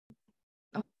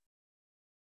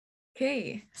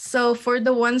Okay, so for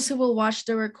the ones who will watch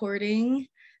the recording,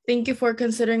 thank you for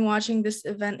considering watching this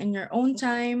event in your own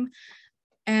time.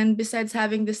 And besides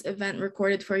having this event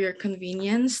recorded for your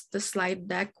convenience, the slide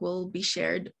deck will be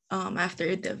shared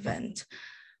after the event.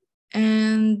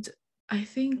 And I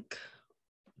think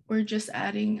we're just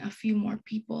adding a few more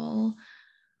people.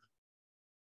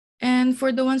 And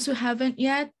for the ones who haven't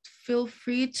yet, feel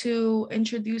free to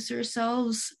introduce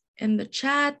yourselves in the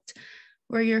chat,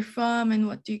 where you're from and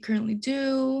what do you currently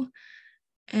do.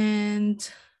 And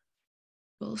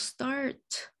we'll start.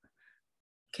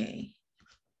 Okay.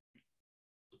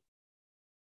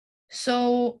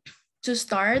 So to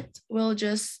start, we'll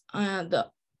just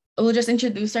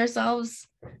introduce ourselves,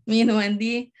 me and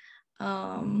Wendy.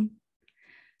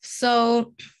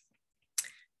 So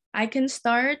I can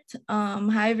start.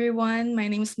 Hi everyone, my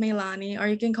name is Maelanny, or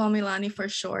you can call me Lani for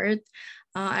short.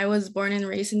 I was born and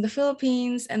raised in the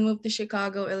Philippines and moved to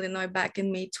Chicago, Illinois back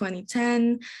in May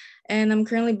 2010. And I'm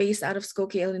currently based out of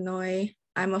Skokie, Illinois.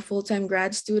 I'm a full-time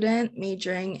grad student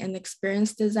majoring in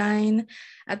experience design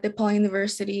at DePaul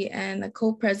University and a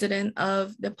co-president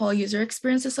of DePaul User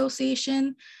Experience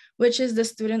Association, which is the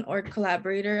student org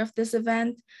collaborator of this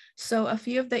event. So a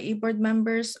few of the e-board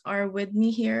members are with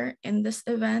me here in this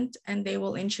event, and they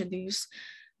will introduce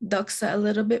DUXA a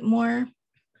little bit more.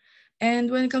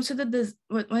 And when it comes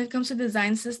to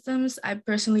design systems, I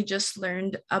personally just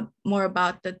learned more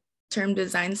about the term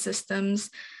design systems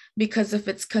because of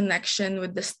its connection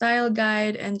with the style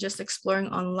guide and just exploring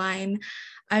online.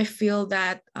 I feel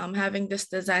that having this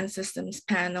design systems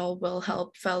panel will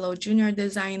help fellow junior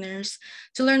designers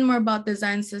to learn more about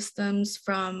design systems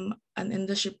from an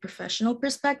industry professional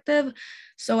perspective.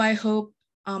 So I hope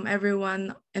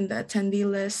everyone in the attendee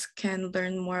list can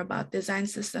learn more about design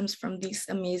systems from these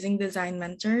amazing design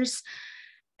mentors.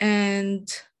 And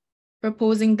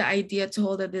proposing the idea to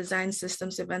hold a design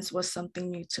systems events was something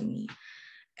new to me.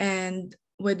 And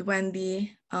with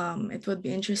Wendy, it would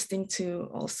be interesting to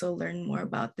also learn more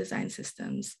about design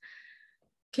systems.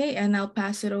 Okay, and I'll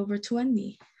pass it over to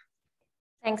Wendy.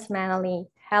 Thanks, Maelanny.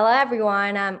 Hello,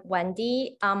 everyone. I'm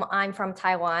Wendy. I'm from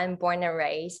Taiwan, born and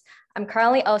raised. I'm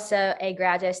currently also a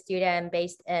graduate student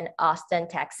based in Austin,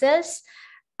 Texas.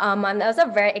 I'm also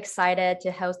very excited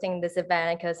to hosting this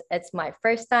event because it's my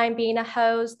first time being a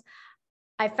host.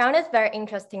 I found it very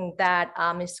interesting that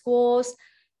in schools,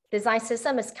 design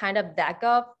system is kind of back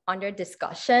up under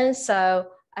discussion. So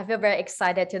I feel very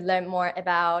excited to learn more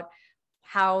about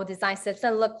how design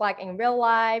systems look like in real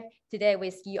life today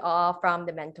with you all from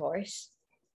the mentors.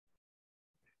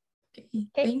 Okay.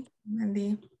 Thank you,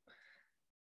 Wendy.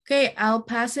 Okay, I'll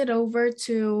pass it over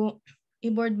to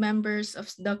e-board members of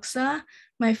DUXA,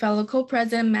 my fellow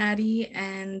co-president, Maddie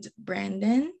and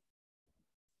Brandon.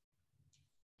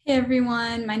 Hey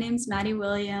everyone, my name is Maddie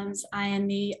Williams. I am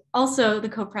also the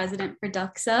co-president for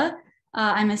DUXA.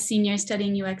 I'm a senior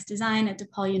studying UX design at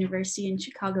DePaul University in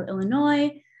Chicago,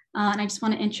 Illinois. And I just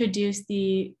want to introduce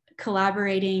the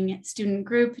collaborating student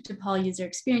group, DePaul User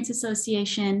Experience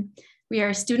Association. We are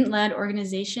a student-led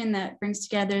organization that brings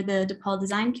together the DePaul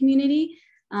design community.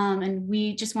 And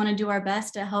we just want to do our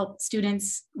best to help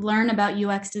students learn about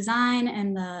UX design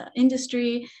and the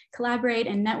industry, collaborate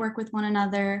and network with one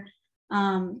another.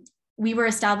 We were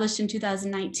established in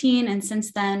 2019, and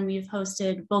since then we've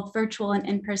hosted both virtual and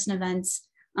in-person events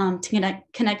to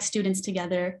connect students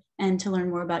together and to learn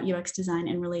more about UX design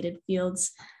and related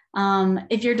fields.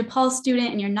 If you're a DePaul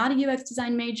student and you're not a UX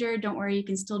design major, don't worry, you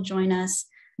can still join us.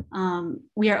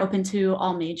 We are open to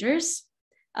all majors.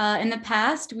 In the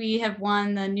past, we have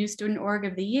won the New Student Org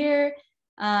of the Year,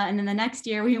 and then the next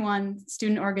year we won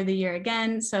Student Org of the Year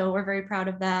again, so we're very proud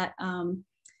of that.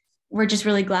 We're just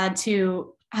really glad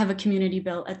to have a community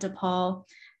built at DePaul.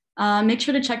 Make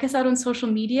sure to check us out on social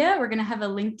media. We're gonna have a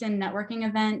LinkedIn networking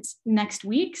event next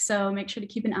week, so make sure to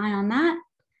keep an eye on that.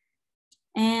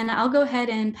 And I'll go ahead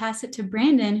and pass it to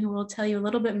Brandon, who will tell you a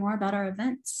little bit more about our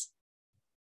events.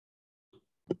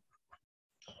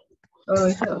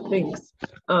 Yeah, thanks.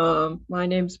 My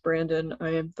name's Brandon. I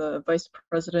am the vice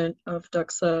president of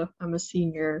DUXA. I'm a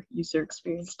senior user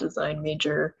experience design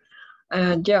major.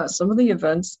 And yeah, some of the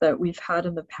events that we've had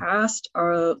in the past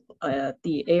are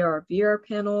the AR/VR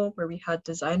panel, where we had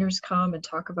designers come and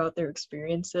talk about their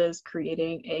experiences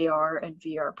creating AR and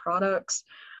VR products.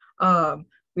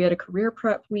 We had a career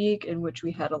prep week in which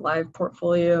we had a live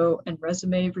portfolio and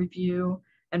resume review.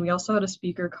 And we also had a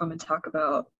speaker come and talk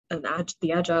about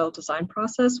the agile design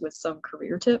process with some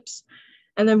career tips.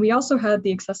 And then we also had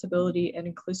the accessibility and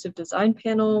inclusive design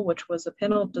panel, which was a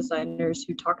panel of designers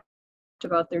who talked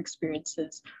about their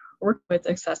experiences working with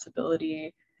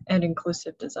accessibility and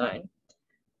inclusive design.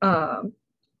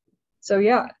 So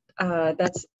yeah,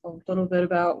 that's a little bit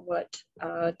about what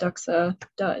DUXA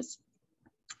does.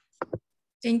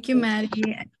 Thank you,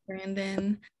 Maddie and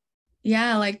Brandon.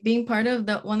 Yeah, like being part of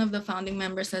one of the founding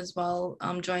members as well,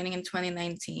 joining in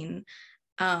 2019.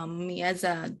 Me as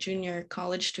a junior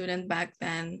college student back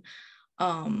then,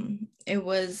 it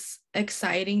was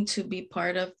exciting to be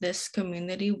part of this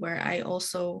community where I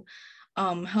also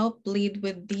help lead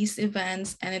with these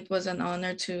events, and it was an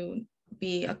honor to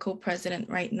be a co-president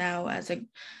right now as a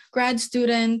grad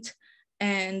student.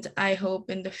 And I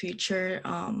hope in the future,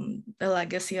 the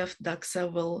legacy of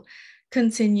DUXA will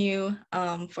continue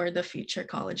for the future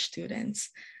college students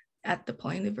at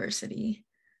DePaul University.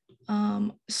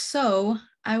 So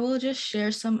I will just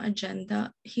share some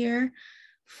agenda here.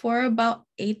 For about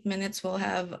 8 minutes, we'll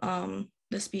have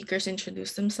the speakers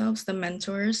introduce themselves, the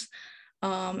mentors,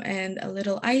 and a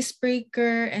little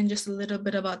icebreaker and just a little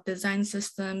bit about design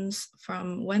systems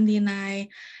from Wendy and I.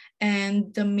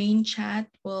 And the main chat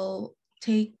will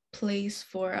take place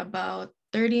for about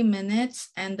 30 minutes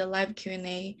and the live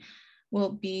Q&A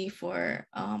will be for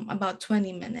about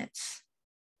 20 minutes.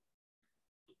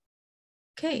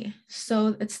 Okay,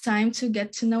 so it's time to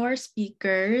get to know our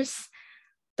speakers.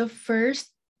 The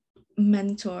first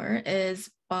mentor is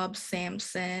Bob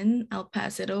Sampson. I'll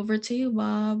pass it over to you,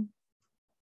 Bob.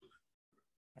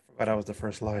 I forgot I was the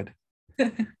first slide.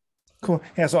 Cool.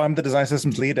 Yeah, so I'm the design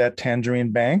systems lead at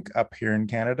Tangerine Bank up here in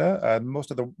Canada.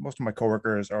 Most of my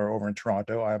coworkers are over in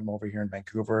Toronto. I'm over here in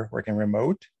Vancouver working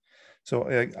remote. So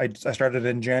I started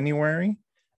in January,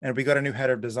 and we got a new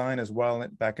head of design as well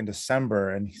back in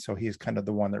December. And so he's kind of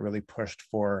the one that really pushed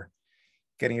for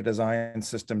getting a design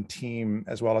system team,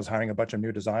 as well as hiring a bunch of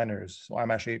new designers. So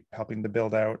I'm actually helping to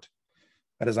build out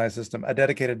a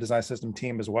dedicated design system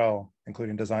team as well,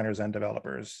 including designers and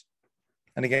developers.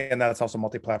 And again, that's also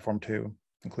multi-platform too,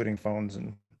 including phones.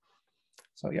 And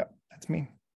so, yeah, that's me.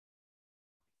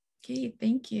 Okay,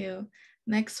 thank you.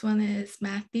 Next one is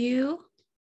Matthew.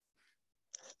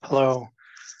 Hello.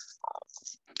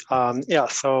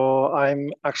 So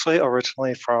I'm actually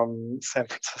originally from San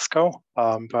Francisco,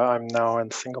 but I'm now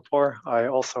in Singapore. I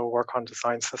also work on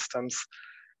design systems,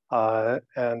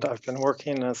 and I've been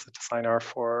working as a designer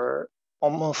for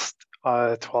almost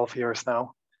 12 years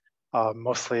now.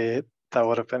 Mostly that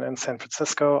would have been in San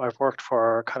Francisco. I've worked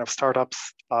for kind of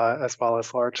startups as well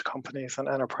as large companies and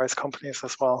enterprise companies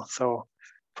as well. So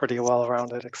pretty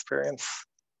well-rounded experience.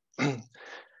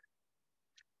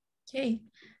 Okay,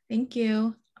 thank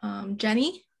you.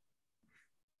 Jennie?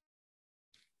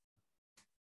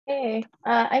 Hey,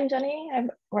 I'm Jennie. I'm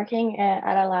working at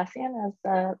Atlassian as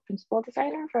the principal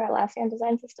designer for Atlassian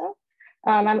Design System.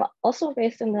 I'm also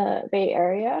based in the Bay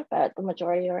Area, but the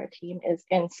majority of our team is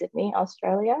in Sydney,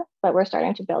 Australia, but we're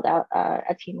starting to build out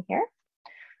a team here.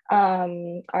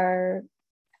 Our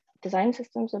design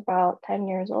system's about 10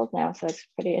 years old now, so it's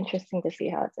pretty interesting to see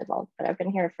how it's evolved, but I've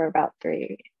been here for about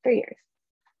three years.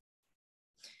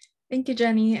 Thank you,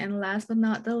 Jennie. And last but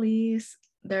not the least,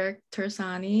 Derek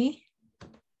Torsani.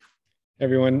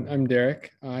 Everyone, I'm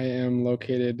Derek. I am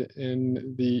located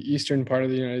in the eastern part of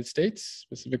the United States,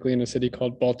 specifically in a city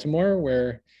called Baltimore, where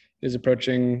it is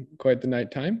approaching quite the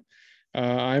nighttime.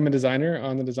 I'm a designer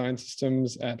on the design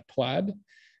systems at Plaid,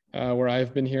 where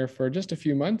I've been here for just a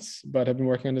few months, but have been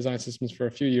working on design systems for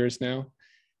a few years now.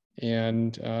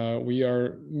 And we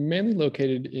are mainly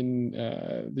located in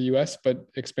the US, but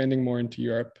expanding more into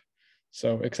Europe.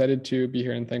 So excited to be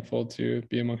here and thankful to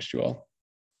be amongst you all.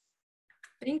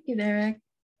 Thank you, Derek.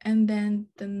 And then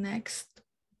the next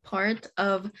part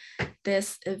of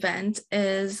this event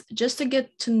is just to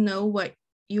get to know what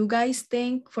you guys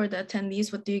think for the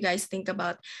attendees. What do you guys think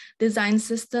about design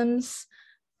systems?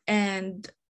 And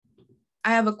I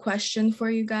have a question for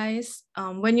you guys.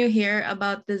 When you hear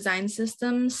about design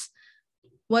systems,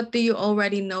 what do you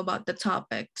already know about the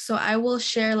topic? So I will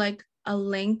share like a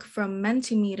link from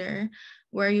Mentimeter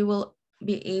where you will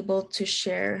be able to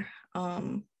share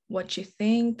what you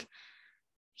think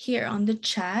here on the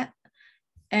chat.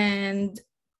 And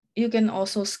you can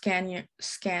also scan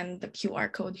the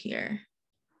QR code here.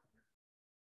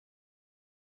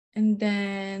 And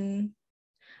then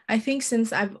I think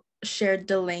since I've shared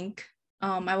the link,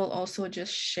 I will also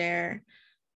just share,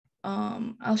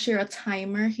 I'll share a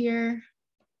timer here.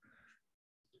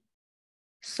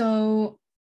 So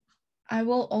I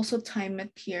will also time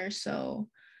it here. So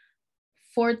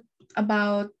for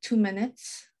about 2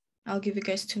 minutes, I'll give you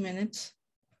guys 2 minutes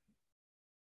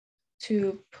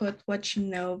to put what you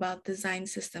know about design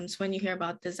systems when you hear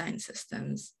about design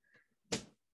systems.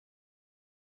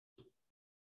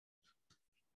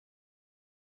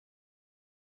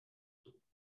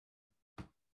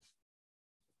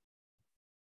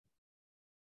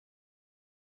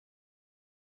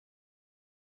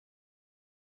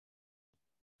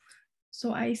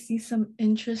 So I see some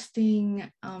interesting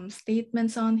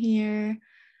statements on here.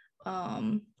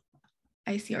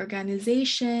 I see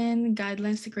organization,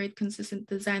 guidelines to create consistent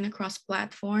design across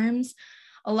platforms.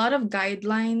 A lot of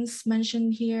guidelines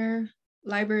mentioned here,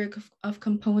 library of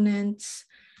components,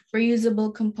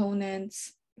 reusable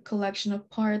components, collection of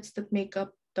parts that make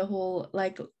up the whole,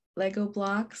 like Lego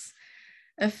blocks,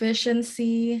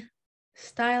 efficiency,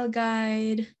 style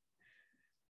guide,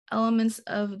 elements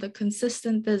of the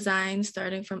consistent design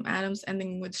starting from atoms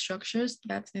ending with structures.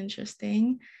 That's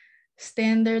interesting.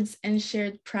 Standards and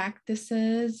shared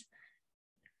practices,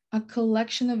 a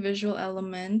collection of visual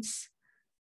elements,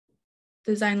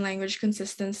 design language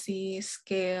consistency,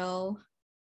 scale,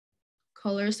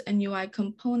 colors and UI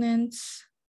components.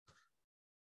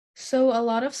 So a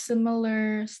lot of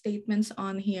similar statements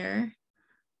on here,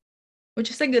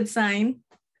 which is a good sign.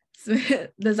 So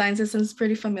design system is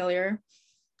pretty familiar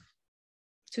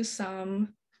to some.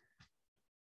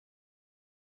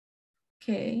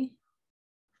 Okay.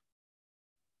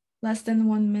 Less than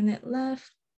 1 minute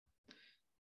left.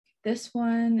 This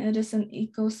one, it is an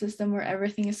ecosystem where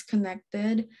everything is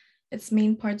connected. Its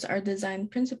main parts are design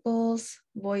principles,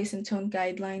 voice and tone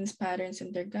guidelines, patterns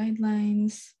and their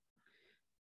guidelines.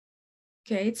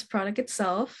 Okay, it's product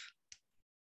itself.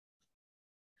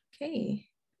 Okay,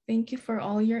 thank you for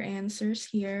all your answers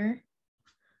here.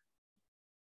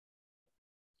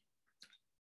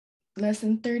 Less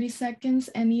than 30 seconds,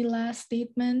 any last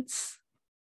statements?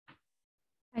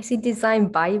 I see design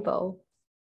Bible.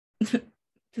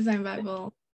 Design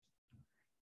Bible.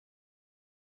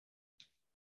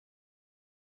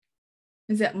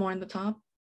 Is that more on the top?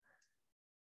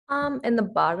 In the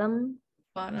bottom.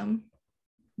 Bottom.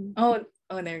 Oh,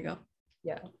 there you go.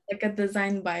 Yeah. Like a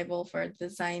design Bible for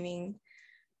designing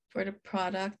for the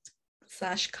product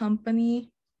 /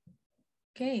 company.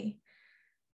 Okay.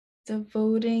 The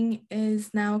voting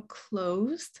is now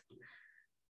closed.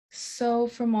 So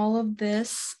from all of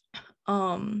this,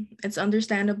 it's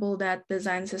understandable that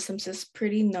design systems is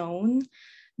pretty known,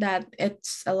 that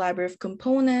it's a library of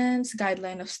components,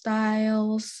 guideline of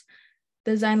styles,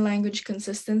 design language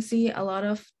consistency, a lot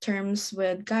of terms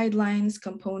with guidelines,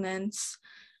 components.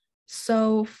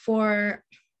 So for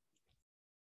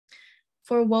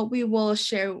what we will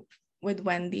share with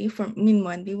Wendy,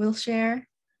 Wendy will share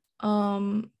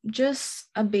just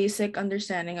a basic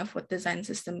understanding of what design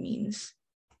system means.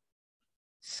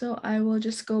 So I will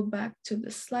just go back to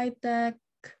the slide deck.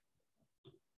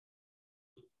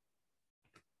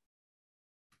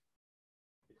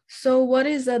 So what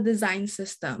is a design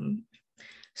system?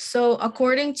 So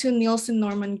according to Nielsen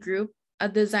Norman Group, a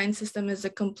design system is a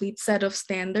complete set of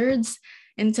standards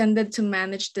intended to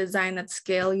manage design at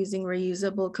scale using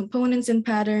reusable components and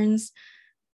patterns.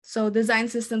 So design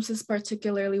systems is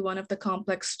particularly one of the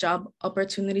complex job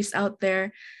opportunities out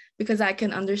there, because I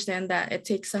can understand that it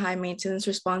takes a high maintenance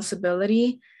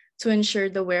responsibility to ensure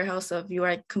the warehouse of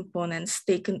UI components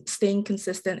staying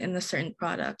consistent in a certain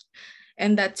product,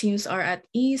 and that teams are at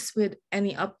ease with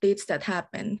any updates that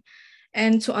happen.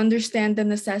 And to understand the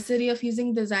necessity of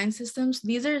using design systems,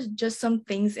 these are just some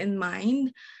things in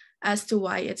mind as to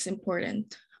why it's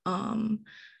important.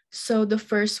 So the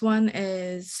first one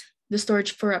is the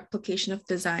storage for replication of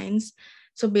designs.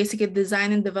 So basically,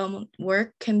 design and development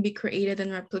work can be created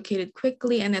and replicated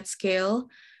quickly and at scale.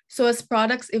 So as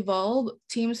products evolve,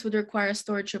 teams would require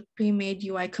storage of pre-made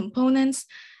UI components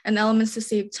and elements to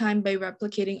save time by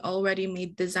replicating already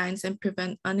made designs and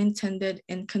prevent unintended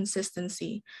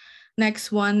inconsistency.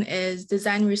 Next one is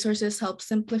design resources help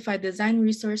simplify design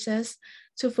resources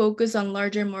to focus on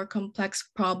larger, more complex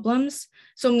problems.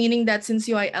 So meaning that since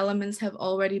UI elements have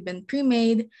already been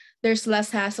pre-made, there's less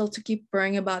hassle to keep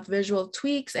worrying about visual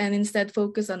tweaks and instead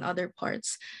focus on other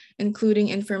parts, including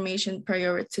information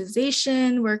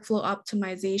prioritization, workflow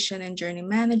optimization, and journey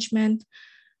management.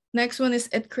 Next one is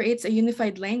it creates a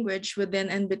unified language within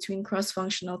and between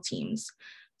cross-functional teams.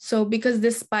 So because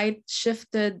despite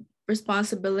shifted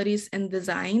responsibilities and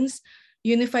designs,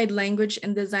 unified language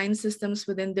and design systems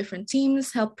within different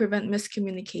teams help prevent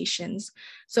miscommunications.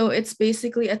 So it's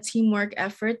basically a teamwork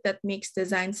effort that makes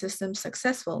design systems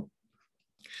successful.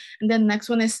 And then next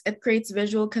one is it creates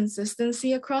visual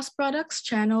consistency across products,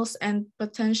 channels, and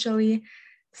potentially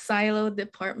siloed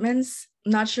departments.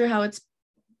 Not sure how it's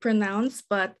pronounced,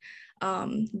 but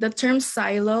the term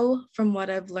silo, from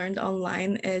what I've learned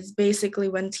online, is basically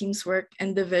when teams work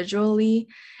individually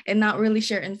and not really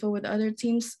share info with other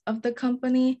teams of the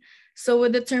company. So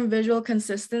with the term visual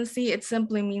consistency, it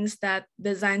simply means that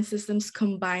design systems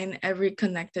combine every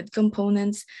connected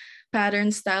components,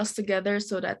 patterns, styles together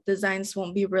so that designs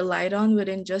won't be relied on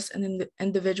within just an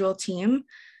individual team.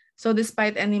 So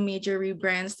despite any major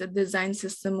rebrands, the design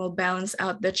system will balance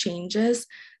out the changes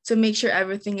to make sure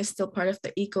everything is still part of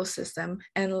the ecosystem.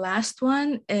 And last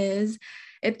one is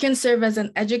it can serve as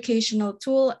an educational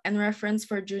tool and reference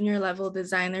for junior level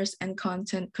designers and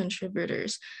content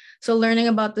contributors. So learning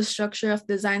about the structure of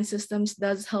design systems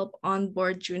does help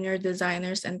onboard junior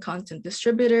designers and content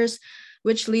distributors,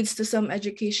 which leads to some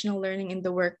educational learning in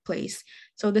the workplace.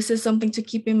 So this is something to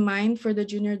keep in mind for the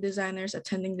junior designers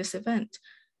attending this event.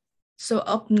 So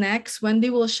up next,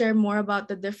 Wendy will share more about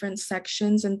the different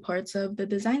sections and parts of the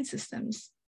design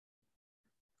systems.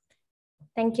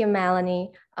 Thank you,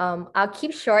 Maelanny. I'll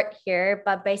keep short here,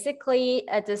 but basically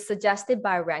it is suggested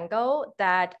by Rango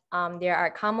that there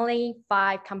are commonly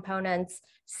 5 components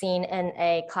seen in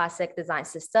a classic design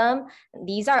system.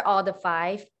 These are all the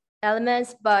 5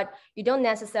 elements, but you don't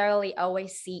necessarily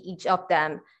always see each of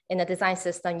them in the design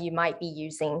system you might be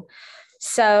using.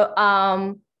 So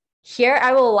here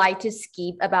I would like to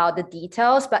skip about the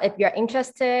details, but if you're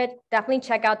interested, definitely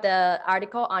check out the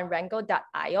article on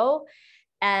rango.io.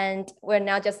 And we'll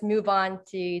now just move on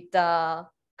to the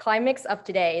climax of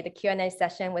today, the Q&A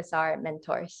session with our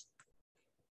mentors.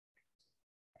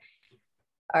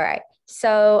 All right,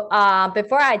 so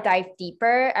before I dive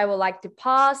deeper, I would like to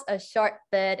pause a short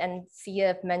bit and see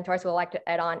if mentors would like to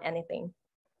add on anything.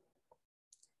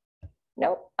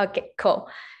 No? Okay, cool.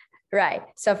 Right,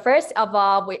 so first of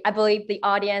all, I believe the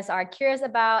audience are curious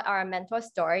about our mentor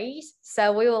stories.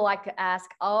 So we would like to ask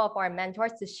all of our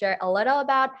mentors to share a little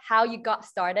about how you got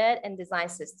started in design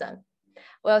system.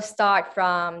 We'll start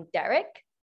from Derek.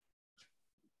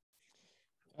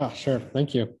 Oh, sure,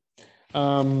 thank you.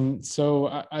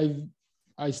 So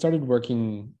I started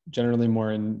working generally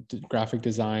more in graphic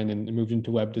design and moved into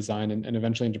web design and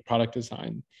eventually into product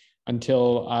design,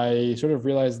 until I sort of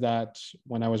realized that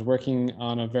when I was working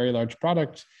on a very large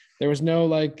product, there was no,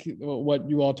 like what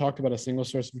you all talked about, a single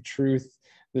source of truth,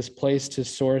 this place to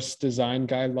source design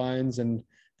guidelines and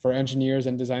for engineers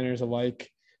and designers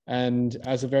alike. And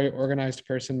as a very organized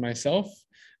person myself,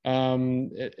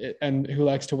 and who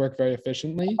likes to work very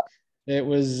efficiently, it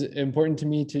was important to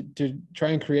me to try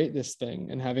and create this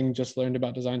thing. And having just learned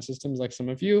about design systems like some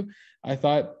of you, I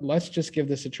thought, let's just give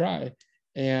this a try.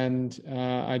 And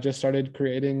I just started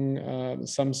creating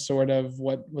some sort of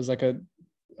what was like a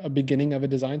beginning of a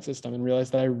design system, and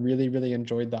realized that I really, really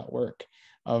enjoyed that work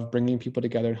of bringing people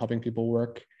together and helping people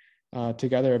work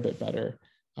together a bit better.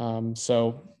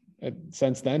 So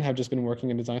since then, have just been working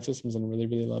in design systems and really,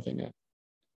 really loving it.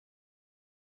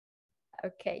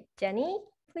 Okay, Jennie,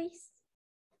 please.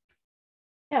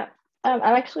 Yeah, I'm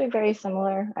actually very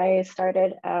similar. I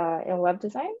started in web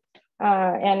design.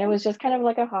 And it was just kind of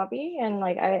like a hobby. And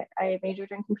like I majored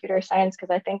in computer science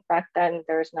because I think back then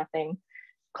there was nothing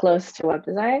close to web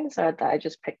design. So I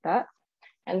just picked that.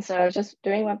 And so I was just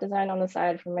doing web design on the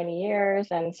side for many years.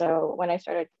 And so when I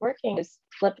started working, just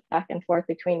flipped back and forth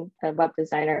between a web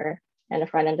designer and a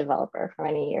front-end developer for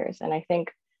many years. And I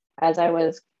think as I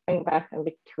was going back in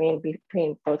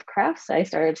between both crafts, I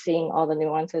started seeing all the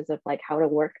nuances of like how to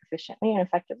work efficiently and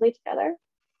effectively together.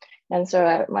 And so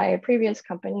at my previous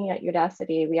company at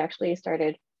Udacity, we actually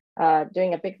started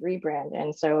doing a big rebrand.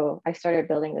 And so I started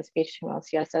building this HTML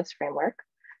CSS framework.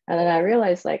 And then I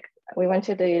realized like we went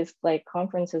to these like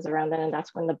conferences around then, and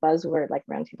that's when the buzzword, like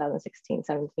around 2016,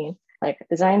 17, like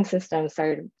design systems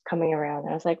started coming around.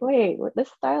 And I was like, wait, this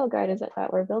style guide is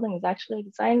that we're building is actually a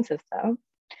design system.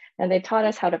 And they taught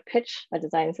us how to pitch a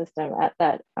design system at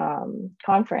that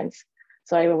conference.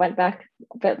 So I went back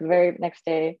the very next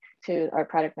day to our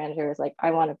product manager, was like,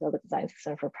 I want to build a design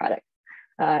system for product.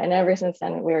 And ever since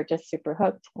then, we were just super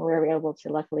hooked, and we were able to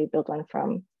luckily build one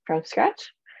from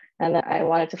scratch. And I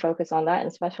wanted to focus on that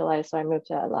and specialize. So I moved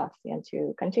to Atlassian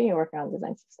to continue working on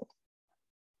design systems.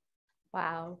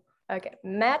 Wow. Okay,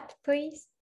 Matt, please.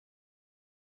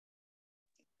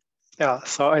 Yeah,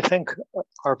 so I think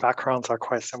our backgrounds are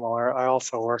quite similar. I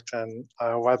also worked in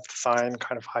web design,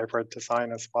 kind of hybrid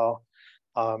design as well.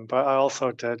 But I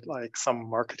also did like some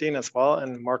marketing as well,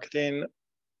 and marketing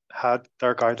had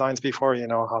their guidelines before, you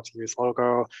know, how to use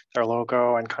their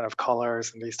logo and kind of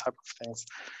colors and these type of things.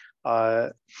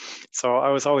 So I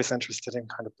was always interested in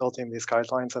kind of building these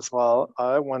guidelines as well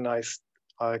when I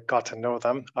got to know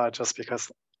them, just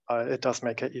because it does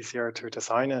make it easier to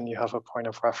design and you have a point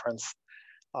of reference.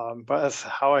 But as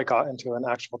how I got into an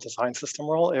actual design system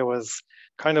role, it was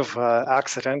kind of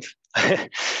accident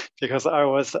because I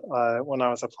was, when I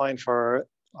was applying for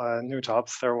new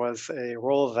jobs, there was a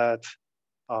role that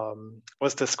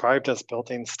was described as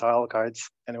building style guides,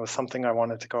 and it was something I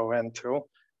wanted to go into.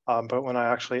 But when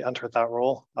I actually entered that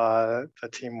role, the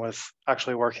team was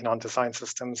actually working on design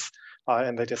systems,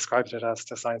 and they described it as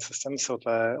design systems. So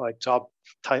the like job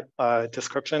type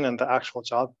description and the actual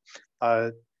job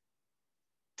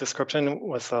description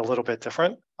was a little bit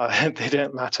different. They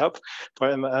didn't match up,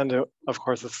 but in the end, of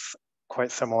course, it's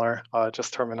quite similar,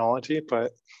 just terminology.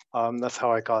 But that's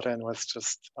how I got in, was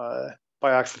just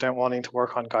by accident wanting to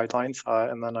work on guidelines,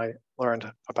 and then I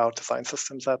learned about design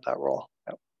systems at that role.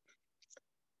 Yep.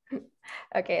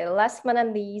 Okay, last but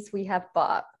not least, we have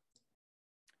Bob.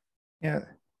 Yeah,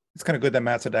 it's kind of good that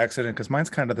Matt said accident, because mine's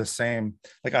kind of the same.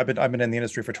 Like I've been in the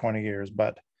industry for 20 years,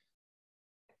 but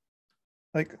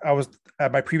like I was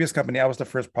at my previous company, I was the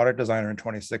first product designer in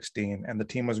 2016, and the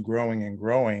team was growing and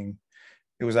growing.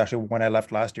 It was actually when I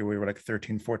left last year, we were like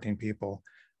 13, 14 people.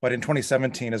 But in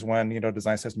 2017 is when,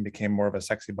 design system became more of a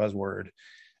sexy buzzword.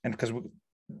 And because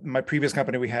my previous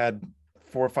company, we had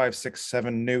 4, 5, 6,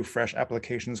 7 new fresh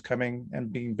applications coming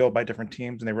and being built by different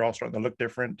teams, and they were all starting to look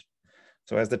different.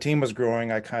 So as the team was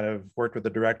growing, I kind of worked with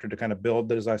the director to kind of build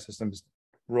the design systems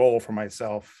role for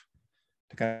myself,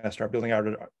 to kind of start building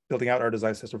out our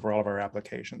design system for all of our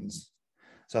applications.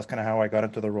 So that's kind of how I got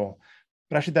into the role.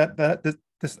 But actually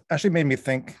this actually made me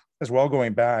think as well,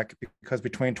 going back, because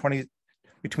between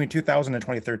 2000 and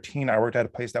 2013, I worked at a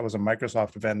place that was a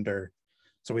Microsoft vendor.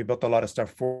 So we built a lot of stuff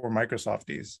for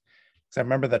Microsofties. So I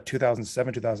remember that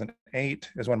 2007,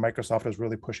 2008 is when Microsoft was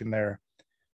really pushing their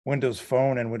Windows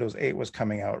Phone, and Windows 8 was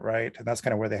coming out, right? And that's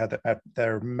kind of where they had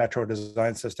their Metro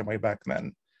design system way back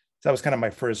then. So that was kind of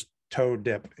my first toe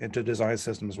dip into design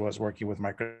systems, was working with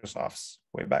Microsoft's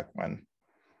way back when.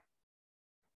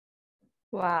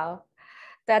 Wow,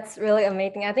 that's really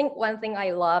amazing. I think one thing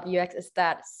I love UX is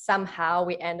that somehow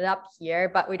we ended up here,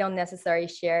 but we don't necessarily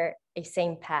share a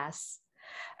same path.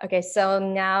 Okay, so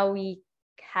now we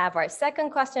have our second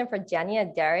question for Jennie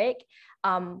and Derek.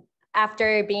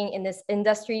 After being in this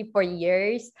industry for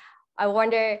years, I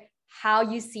wonder how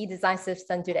you see design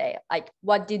system today. Like,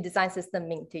 what do design system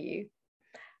mean to you?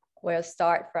 We'll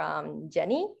start from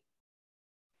Jennie.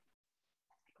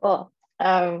 Cool.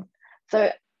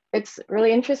 So it's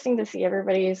really interesting to see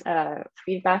everybody's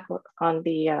feedback on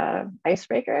the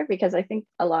icebreaker, because I think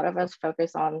a lot of us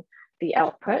focus on the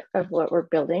output of what we're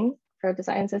building for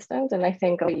design systems. And I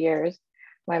think over the years,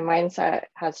 my mindset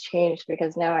has changed,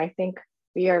 because now I think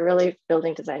we are really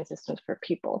building design systems for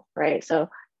people, right? So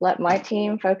let my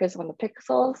team focus on the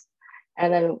pixels,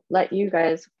 and then let you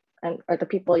guys or the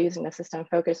people using the system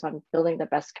focus on building the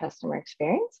best customer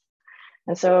experience.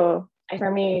 And so for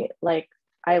me, like,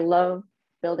 I love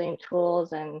building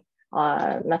tools and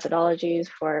methodologies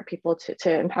for people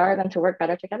to empower them to work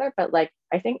better together. But like,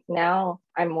 I think now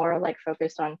I'm more like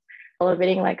focused on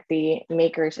elevating like the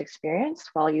maker's experience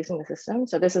while using the system.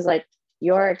 So this is like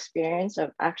your experience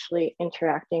of actually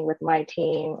interacting with my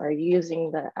team or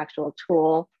using the actual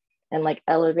tool, and like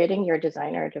elevating your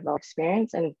designer developer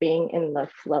experience and being in the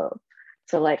flow.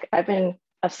 So like, I've been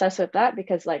obsessed with that,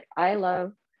 because like, I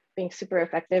love being super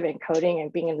effective in coding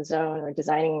and being in the zone, or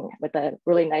designing with a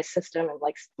really nice system, and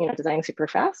like, designing super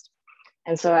fast.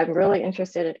 And so I'm really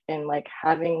interested in like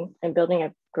having and building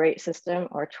a great system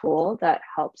or tool that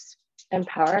helps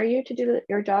empower you to do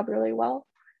your job really well.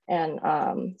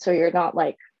 And so you're not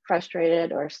like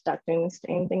frustrated or stuck doing the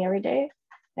same thing every day.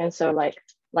 And so like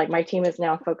my team is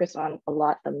now focused on a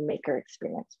lot the maker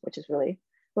experience, which is really,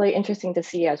 really interesting to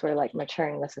see as we're like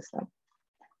maturing the system.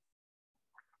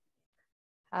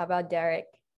 How about Derek?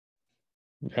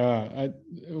 Yeah,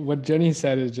 what Jennie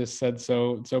said is just said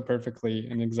so perfectly,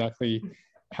 and exactly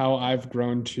how I've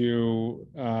grown to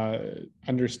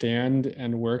understand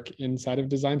and work inside of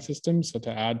design systems. So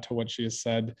to add to what she has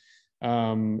said,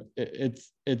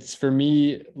 it's for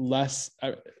me less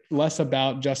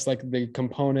about just like the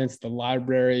components, the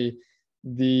library,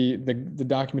 the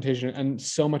documentation, and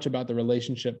so much about the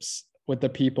relationships with the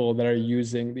people that are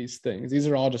using these things. These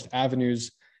are all just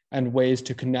avenues and ways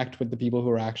to connect with the people who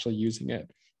are actually using it.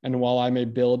 And while I may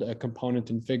build a component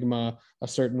in Figma a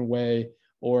certain way,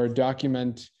 or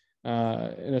document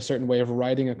in a certain way of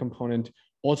writing a component,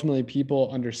 ultimately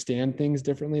people understand things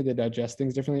differently, they digest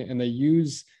things differently, and they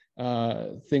use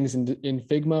things in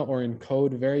Figma or in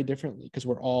code very differently, because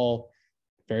we're all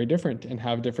very different and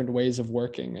have different ways of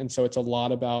working. And so it's a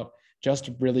lot about just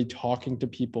really talking to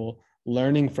people,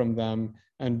 learning from them,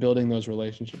 and building those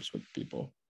relationships with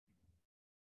people.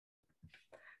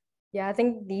 Yeah, I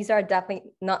think these are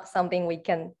definitely not something we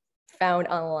can found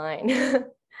online.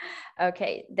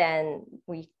 Okay, then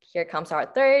here comes our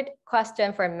third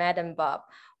question for Matt and Bob.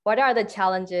 What are the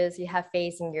challenges you have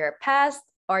faced in your past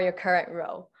or your current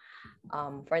role?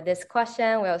 For this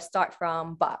question, we'll start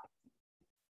from Bob.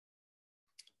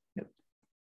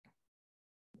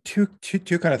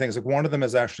 two kind of things. Like one of them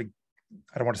is actually,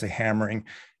 I don't want to say hammering,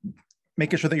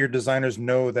 making sure that your designers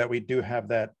know that we do have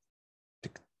that,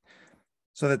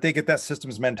 so that they get that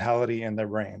systems mentality in their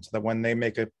brain, so that when they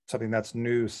make something that's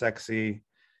new, sexy,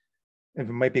 it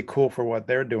might be cool for what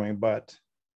they're doing, but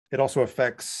it also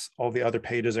affects all the other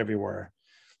pages everywhere.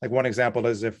 Like one example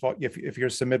is if your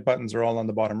submit buttons are all on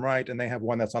the bottom right and they have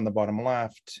one that's on the bottom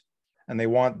left and they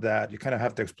want that, you kind of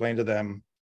have to explain to them,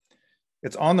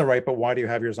 it's on the right, but why do you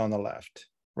have yours on the left,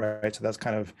 right? So that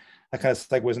kind of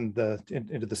segues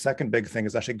into the second big thing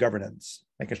is actually governance,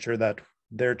 making sure that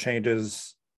their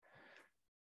changes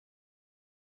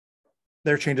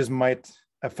might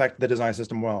affect the design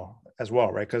system as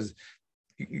well, right? Because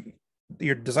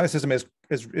your design system is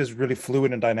really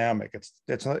fluid and dynamic.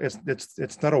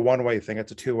 It's not a one-way thing,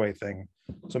 it's a two-way thing.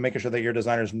 So making sure that your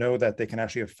designers know that they can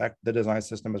actually affect the design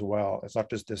system as well. It's not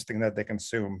just this thing that they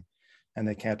consume and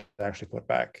they can't actually put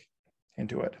back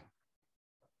into it.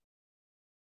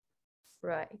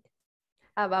 Right.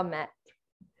 How about Matt?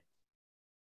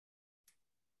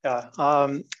 Yeah,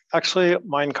 actually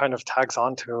mine kind of tags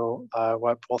on to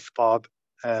what both Bob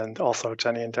and also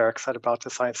Jenny and Derek said about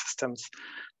design systems.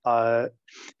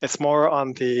 It's more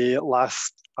on the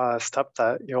last step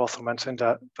that you also mentioned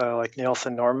at the like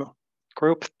Nielsen Norm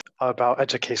group about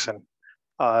education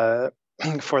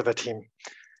for the team.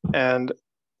 And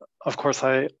of course,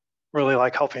 I really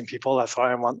like helping people. That's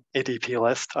why I'm on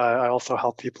ADPList. I also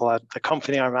help people at the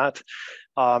company I'm at.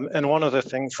 And one of the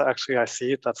things that actually I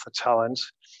see that's a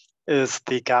challenge is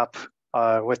the gap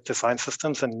with design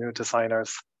systems and new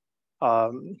designers.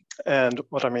 And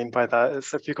what I mean by that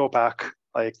is if you go back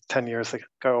like 10 years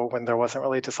ago when there wasn't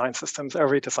really design systems,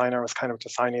 every designer was kind of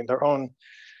designing their own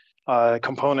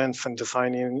components and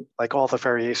designing like all the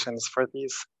variations for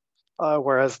these.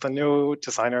 Whereas the new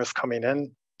designers coming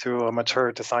in to a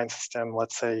mature design system,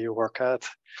 let's say you work at,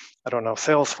 I don't know,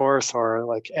 Salesforce or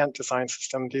like Ant design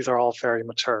system, these are all very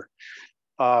mature.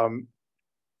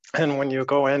 And when you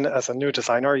go in as a new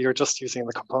designer, you're just using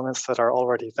the components that are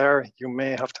already there. You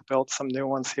may have to build some new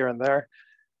ones here and there,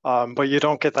 but you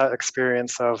don't get that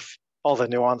experience of all the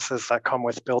nuances that come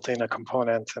with building a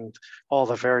component and all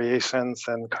the variations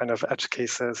and kind of edge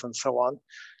cases and so on.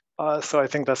 So I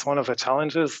think that's one of the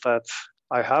challenges that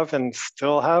I have and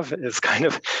still have is kind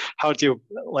of how do you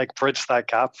like bridge that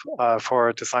gap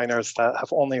for designers that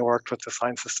have only worked with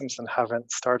design systems and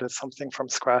haven't started something from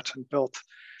scratch and built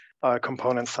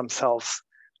components themselves,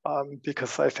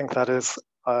 because I think that is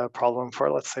a problem for,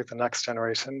 let's say, the next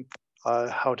generation.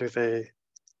 How do they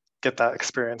get that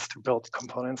experience to build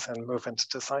components and move into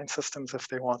design systems if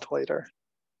they want later?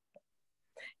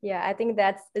 Yeah, I think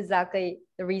that's exactly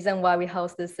the reason why we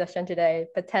host this session today,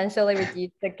 potentially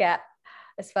reduce the gap,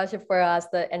 especially for us,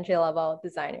 the entry-level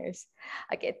designers.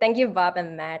 Okay, thank you, Bob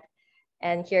and Matt.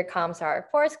 And here comes our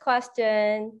first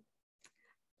question.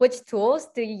 Which tools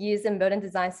do you use in building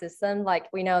design system? Like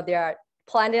we know there are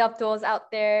plenty of tools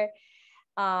out there,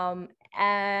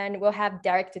 and we'll have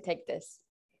Derek to take this.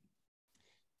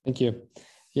 Thank you.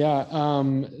 Yeah,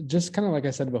 just kind of like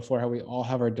I said before, how we all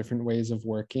have our different ways of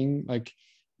working. Like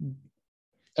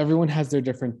everyone has their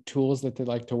different tools that they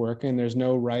like to work in. There's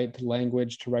no right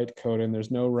language to write code in. There's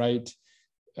no right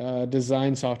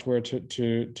design software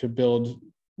to build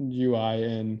UI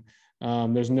in.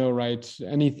 There's no right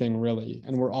anything really.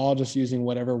 And we're all just using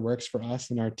whatever works for us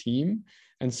and our team.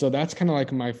 And so that's kind of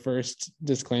like my first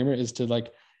disclaimer is to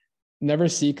like never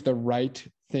seek the right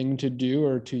thing to do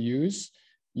or to use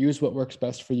what works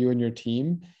best for you and your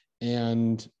team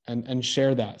and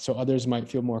share that. So others might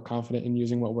feel more confident in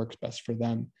using what works best for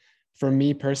them. For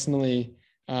me personally,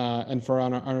 and for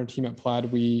on our team at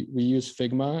Plaid, we use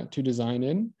Figma to design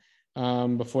in.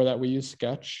 Before that, we use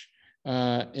Sketch.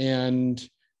 I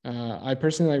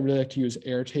personally really like to use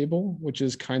Airtable, which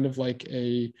is kind of like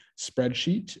a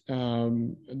spreadsheet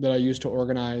that I use to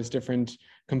organize different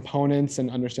components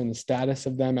and understand the status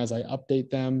of them as I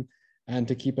update them and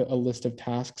to keep a list of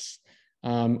tasks.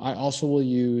 I also will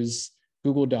use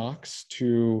Google Docs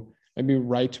to maybe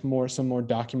write some more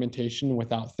documentation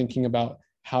without thinking about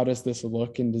how does this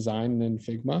look in design and in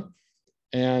Figma.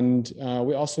 And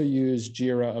we also use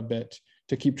Jira a bit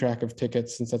to keep track of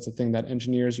tickets, since that's a thing that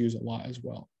engineers use a lot as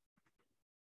well.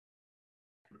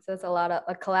 So it's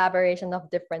a collaboration of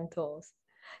different tools.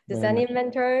 Does Very any much.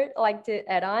 mentor like to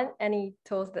add on any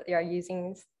tools that you are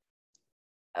using?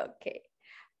 Okay,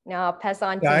 now I'll pass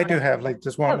on. Yeah, to I do have like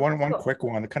just one cool. quick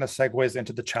one that kind of segues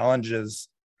into the challenges,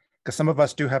 because some of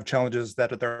us do have challenges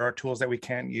that there are tools that we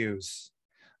can't use.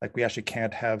 Like we actually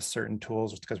can't have certain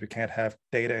tools because we can't have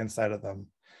data inside of them.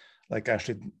 Like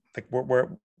actually, like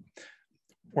where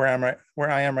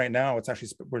I am right now, it's actually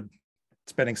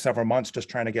spending several months just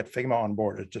trying to get Figma on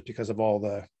board, just because of all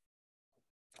the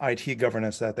IT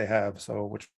governance that they have. So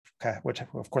which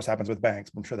of course happens with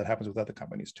banks. I'm sure that happens with other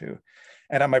companies too.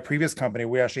 And at my previous company,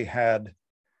 we actually had,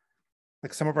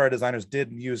 like, some of our designers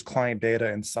did use client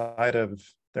data inside of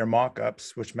their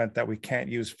mock-ups, which meant that we can't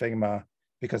use Figma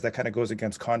because that kind of goes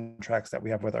against contracts that we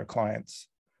have with our clients.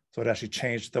 So it actually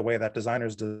changed the way that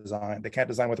designers design. They can't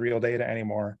design with real data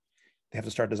anymore. They have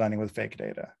to start designing with fake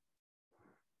data.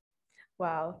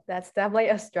 Wow, that's definitely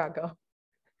a struggle.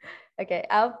 Okay,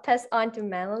 I'll pass on to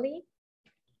Maelanny.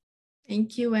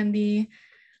 Thank you, Wendy.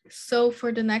 So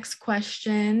for the next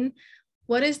question,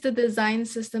 what is the design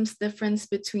systems difference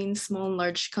between small and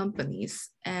large companies?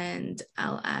 And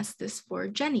I'll ask this for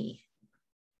Jennie.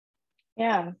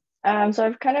 Yeah, so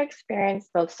I've kind of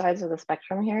experienced both sides of the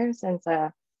spectrum here, since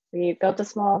we built a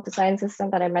small design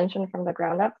system that I mentioned from the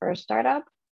ground up for a startup.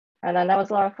 And then that was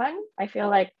a lot of fun. I feel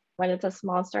like when it's a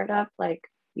small startup, like,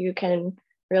 you can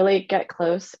really get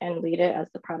close and lead it as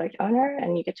the product owner,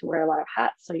 and you get to wear a lot of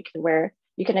hats. So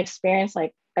you can experience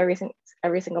like every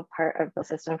single part of the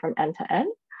system from end to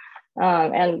end.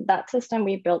 And that system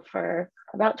we built for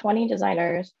about 20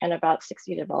 designers and about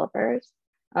 60 developers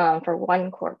for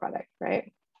one core product,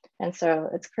 right? And so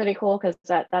it's pretty cool because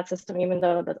that system, even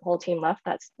though the whole team left,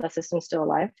 that system's still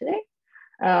alive today.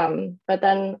 But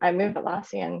then I moved to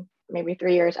Atlassian maybe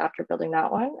 3 years after building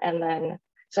that one. And then,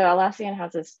 so Atlassian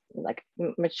has this like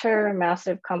mature,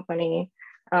 massive company.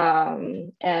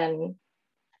 And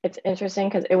it's interesting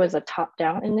because it was a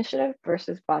top-down initiative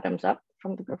versus bottoms-up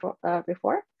from the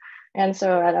before. And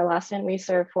so at Atlassian, we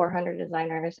serve 400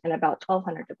 designers and about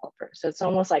 1,200 developers. So it's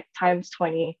almost like times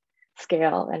 20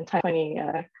 scale and times 20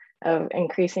 of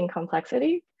increasing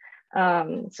complexity.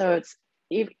 So it's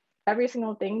every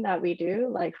single thing that we do,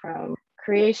 like from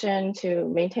creation to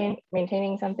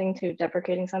maintaining something to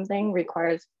deprecating something,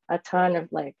 requires a ton of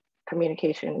like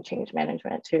communication and change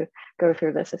management to go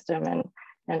through the system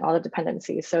and all the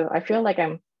dependencies. So I feel like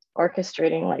I'm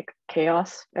orchestrating like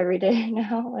chaos every day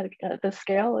now, like at this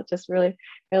scale, which is really,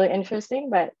 really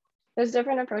interesting. But there's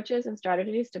different approaches and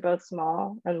strategies to both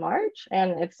small and large.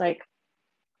 And it's like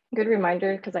a good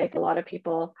reminder, because I think a lot of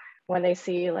people, when they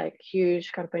see like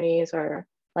huge companies or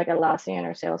like Atlassian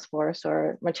or Salesforce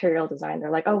or material design,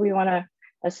 they're like, oh, we want to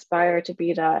aspire to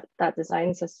be that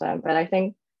design system. But I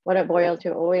think what it boils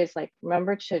to always, like,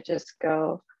 remember to just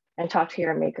go and talk to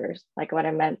your makers. Like what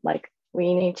I meant, like,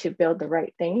 we need to build the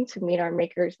right thing to meet our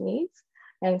makers' needs.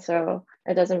 And so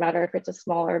it doesn't matter if it's a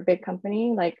small or big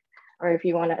company, like, or if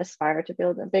you want to aspire to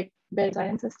build a big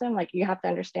design system, like, you have to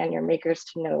understand your makers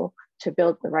to know to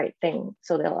build the right thing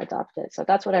so they'll adopt it. So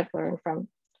that's what I've learned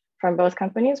from both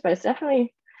companies, but it's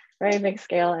definitely very big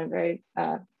scale and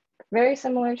very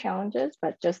similar challenges,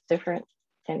 but just different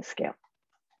in scale.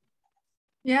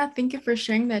 Yeah, thank you for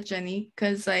sharing that, Jennie.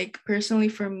 Because like personally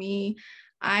for me,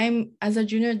 I'm, as a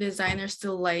junior designer,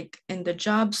 still like in the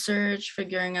job search,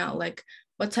 figuring out like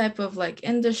what type of like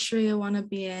industry I want to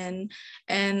be in.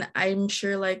 And I'm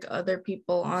sure like other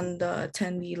people on the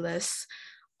attendee list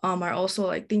are also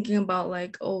like thinking about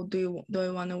like, oh, do I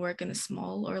want to work in a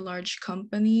small or large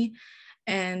company?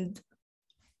 And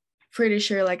pretty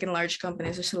sure like in large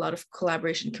companies, there's a lot of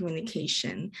collaboration,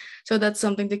 communication. So that's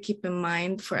something to keep in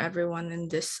mind for everyone in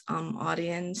this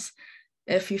audience.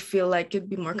 If you feel like you'd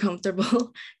be more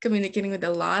comfortable communicating with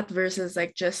a lot versus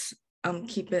like just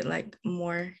keep it like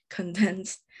more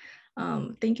condensed.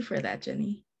 Thank you for that,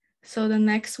 Jennie. So the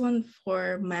next one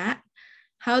for Matt,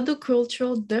 how do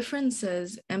cultural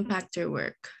differences impact your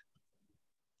work?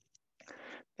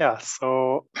 Yeah,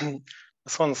 so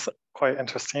this one's quite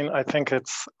interesting. I think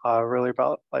it's really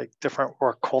about like different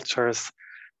work cultures,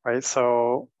 right?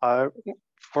 So I've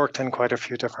worked in quite a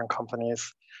few different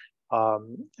companies.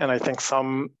 And I think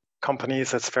some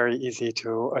companies, it's very easy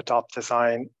to adopt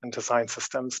design and design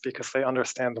systems because they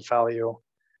understand the value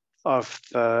of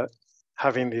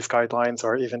having these guidelines,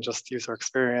 or even just user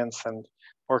experience and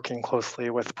working closely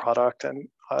with product and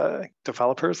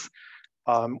developers.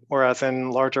 Whereas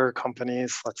in larger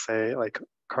companies, let's say like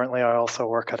currently I also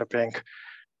work at a bank,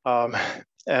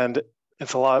 and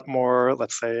it's a lot more,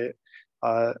 let's say,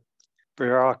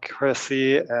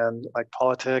 bureaucracy and like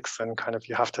politics, and kind of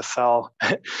you have to sell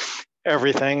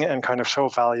everything and kind of show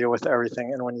value with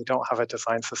everything. And when you don't have a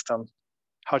design system,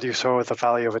 how do you show the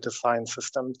value of a design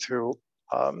system to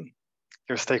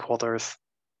your stakeholders?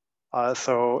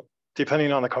 So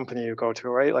depending on the company you go to,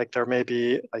 right? Like there may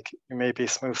be like, you may be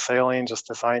smooth sailing, just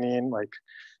designing, like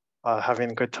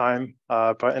having a good time.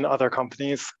 But in other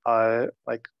companies,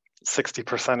 like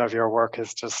 60% of your work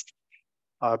is just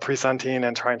presenting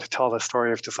and trying to tell the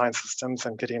story of design systems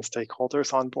and getting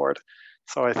stakeholders on board.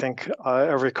 So I think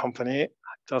every company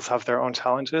does have their own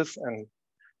challenges and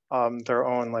their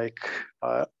own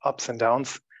ups and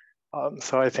downs.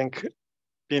 So I think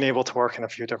being able to work in a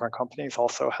few different companies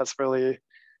also has really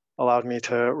allowed me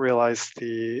to realize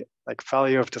the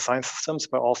value of design systems,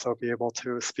 but also be able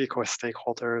to speak with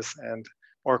stakeholders and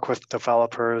work with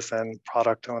developers and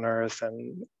product owners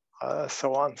and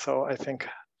so on. So I think,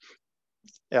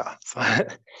 yeah. So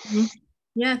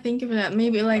Yeah, thank you for that.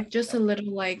 Maybe just a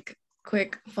little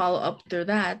quick follow-up to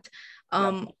that.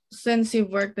 Since you've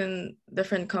worked in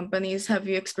different companies, have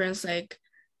you experienced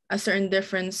a certain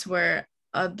difference where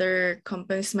other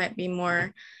companies might be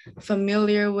more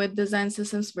familiar with design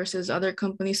systems versus other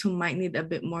companies who might need a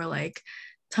bit more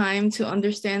time to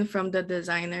understand from the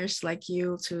designers like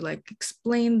you to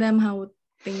explain them how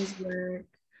things work?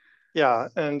 Yeah,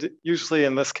 and usually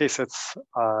in this case it's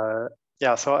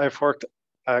so I've worked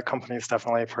at companies,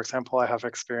 definitely. For example, I have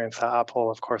experience at Apple.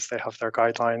 Of course, they have their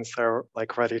guidelines. They're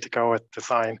ready to go with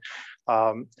design.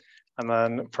 And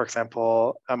then, for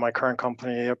example, at my current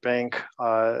company, a bank,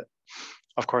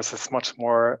 of course, it's much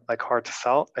more hard to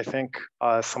sell. I think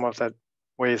some of the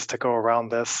ways to go around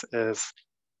this is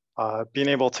being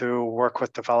able to work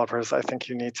with developers. I think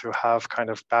you need to have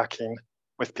kind of backing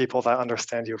with people that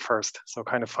understand you first. So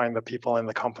kind of find the people in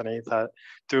the company that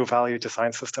do value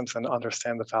design systems and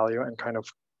understand the value and kind of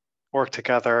work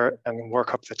together and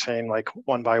work up the chain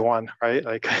one by one, right?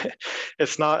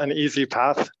 It's not an easy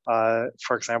path.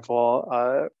 For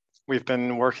example, we've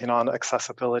been working on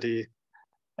accessibility,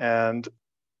 and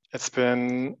it's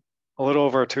been a little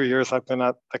over 2 years I've been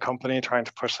at the company trying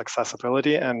to push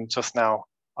accessibility, and just now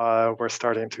we're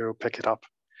starting to pick it up,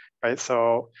 right?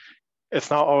 So it's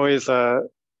not always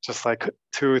just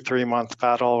 2-3 month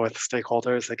battle with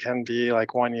stakeholders. It can be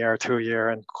 1 year, 2 year,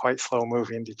 and quite slow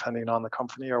moving depending on the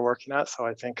company you're working at. So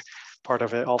I think part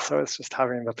of it also is just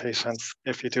having the patience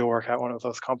if you do work at one of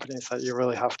those companies, that you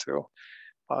really have to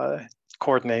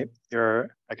coordinate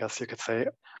your, I guess you could say,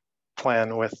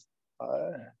 plan with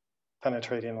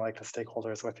penetrating the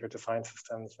stakeholders with your design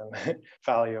systems and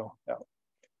value.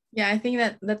 Yeah, I think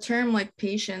that the term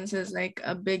patience is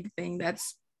a big thing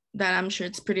that I'm sure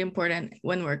it's pretty important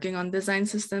when working on design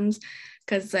systems,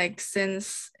 because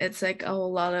since it's a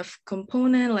whole lot of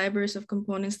libraries of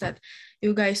components that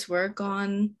you guys work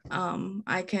on,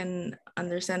 I can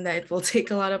understand that it will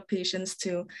take a lot of patience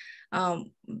to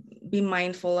be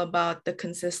mindful about the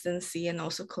consistency and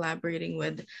also collaborating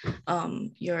with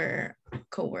your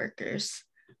coworkers.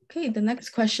 Okay, the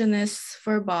next question is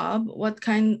for Bob. What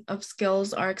kind of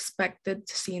skills are expected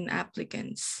to see in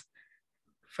applicants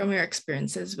from your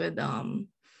experiences with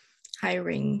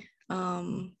hiring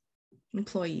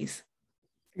employees?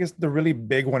 I guess the really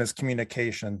big one is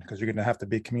communication, because you're going to have to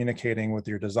be communicating with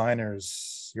your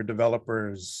designers, your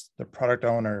developers, the product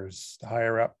owners, the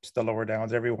higher ups, the lower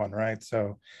downs, everyone, right?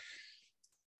 So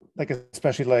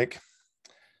especially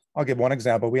I'll give one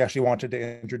example. We actually wanted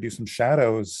to introduce some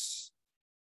shadows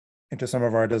into some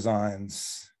of our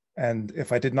designs. And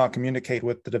if I did not communicate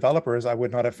with the developers, I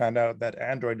would not have found out that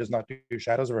Android does not do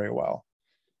shadows very well.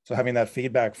 So having that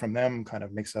feedback from them kind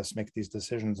of makes us make these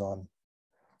decisions on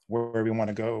where we want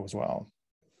to go as well.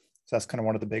 So that's kind of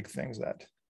one of the big things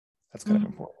that's kind of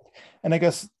important. And I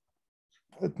guess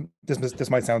this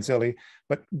might sound silly,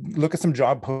 but look at some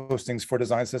job postings for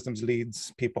design systems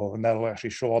leads people, and that'll actually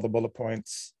show all the bullet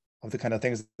points of the kind of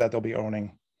things that they'll be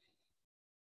owning.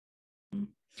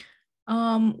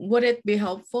 Would it be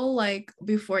helpful,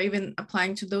 before even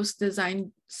applying to those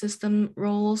design system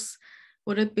roles,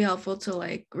 would it be helpful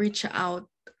to reach out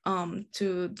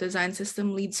to design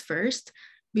system leads first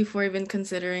before even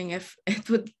considering if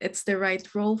it's the right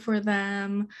role for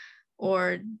them,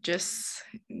 or just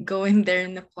go in there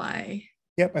and apply?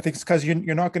 Yep, I think it's because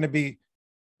you're not going to be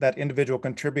that individual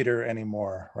contributor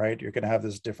anymore, right? You're going to have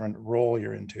this different role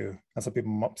you're into. And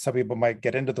some people might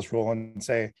get into this role and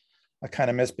say, I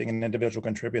kind of miss being an individual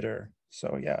contributor.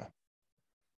 So yeah.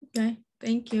 Okay,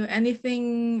 thank you.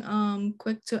 Anything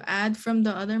quick to add from the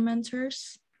other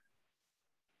mentors?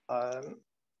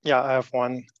 Yeah, I have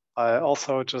one.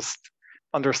 Also just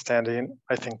understanding,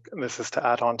 I think this is to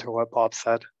add on to what Bob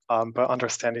said, but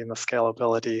understanding the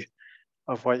scalability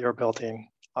of what you're building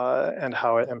and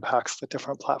how it impacts the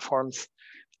different platforms,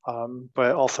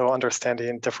 but also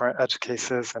understanding different edge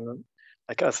cases. And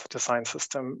as the design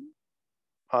system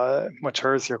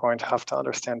matures, you're going to have to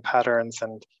understand patterns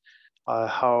and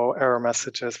how error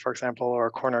messages, for example, or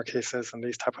corner cases and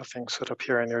these type of things should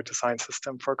appear in your design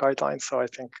system for guidelines. So I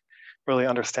think really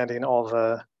understanding all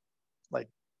the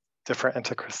different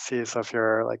intricacies of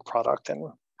your product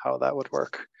and how that would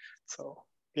work. So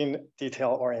being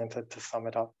detail oriented to sum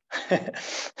it up. Thank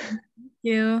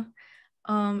you.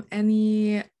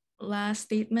 Any last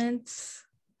statements?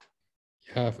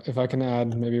 Yeah, if I can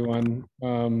add maybe one,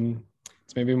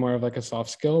 it's maybe more of like a soft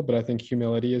skill, but I think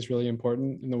humility is really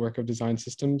important in the work of design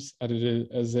systems,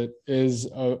 as it is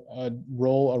a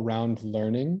role around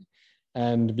learning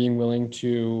and being willing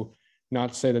to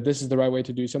not say that this is the right way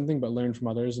to do something, but learn from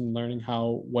others and learning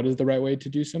what is the right way to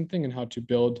do something and how to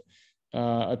build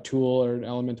a tool or an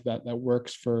element that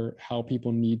works for how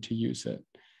people need to use it.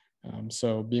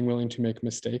 So being willing to make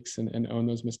mistakes and own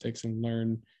those mistakes and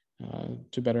learn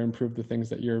to better improve the things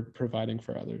that you're providing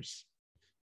for others.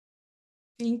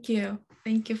 Thank you.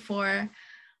 Thank you for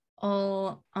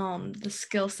all the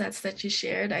skill sets that you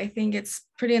shared. I think it's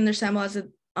pretty understandable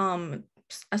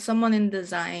as someone in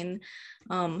design,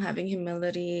 having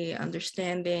humility,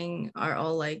 understanding are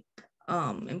all like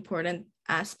important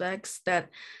aspects that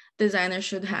designers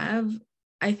should have,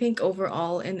 I think,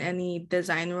 overall in any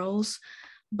design roles.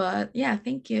 But yeah,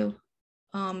 thank you.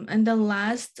 And the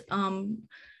last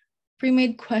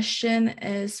pre-made question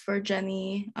is for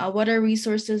Jennie. What are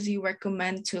resources you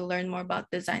recommend to learn more about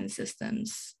design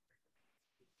systems?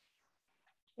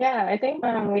 Yeah, I think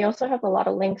we also have a lot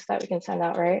of links that we can send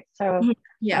out, right? So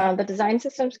yeah, the design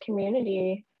systems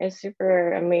community is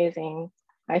super amazing.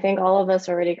 I think all of us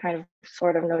already kind of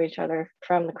sort of know each other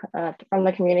from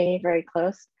the community very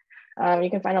close. You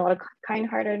can find a lot of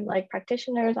kind-hearted like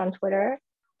practitioners on Twitter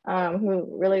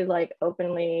who really like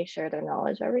openly share their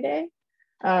knowledge every day.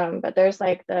 But there's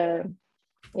like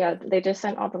they just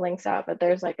sent all the links out, but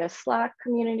there's like a Slack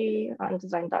community on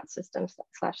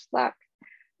design.systems/Slack.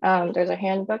 There's a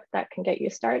handbook that can get you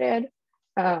started.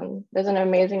 There's an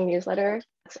amazing newsletter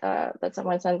that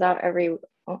someone sends out a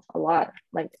lot.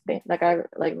 I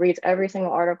reads every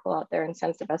single article out there and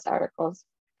sends the best articles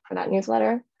for that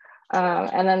newsletter.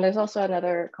 And then there's also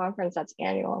another conference that's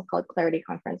annual called Clarity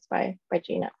Conference by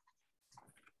Gina.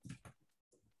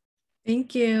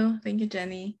 Thank you,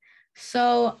 Jennie.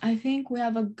 So I think we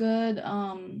have a good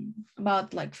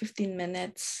about like 15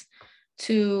 minutes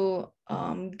to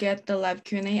get the live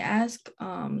Q&A asked.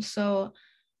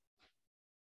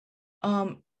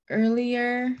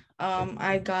 Earlier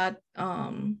I got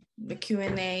the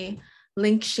Q&A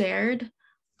link shared.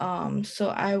 So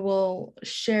I will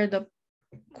share the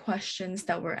questions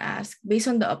that were asked based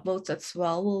on the upvotes as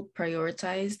well. We'll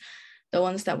prioritize the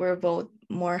ones that were vote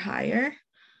more higher.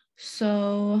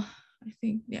 So I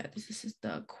think, yeah, this is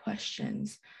the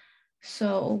questions.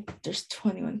 So there's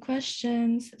 21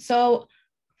 questions. So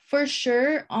for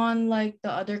sure on like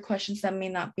the other questions that may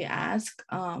not be asked,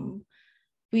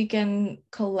 we can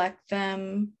collect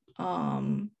them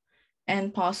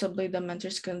and possibly the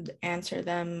mentors could answer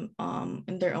them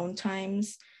in their own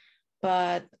times.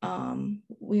 But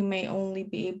we may only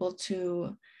be able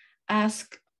to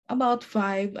ask about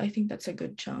 5. I think that's a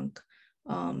good chunk.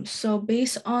 So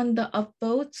based on the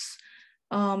upvotes,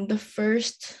 the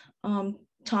first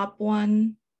top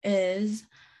one is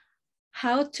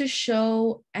how to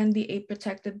show NDA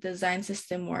protected design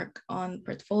system work on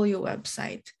portfolio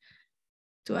website.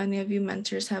 Do any of you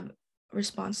mentors have a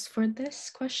response for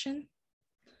this question?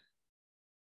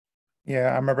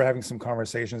 Yeah, I remember having some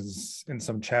conversations in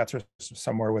some chats or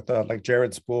somewhere with like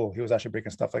Jared Spool. He was actually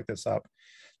breaking stuff like this up.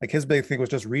 Like his big thing was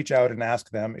just reach out and ask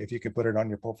them if you could put it on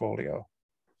your portfolio,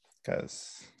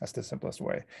 because that's the simplest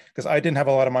way. Because I didn't have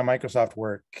a lot of my Microsoft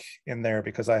work in there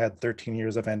because I had 13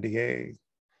 years of NDA,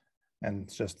 and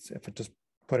just if it just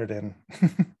put it in.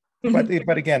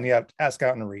 but again, yeah, ask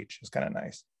out and reach is kind of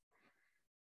nice.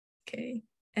 Okay.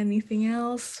 Anything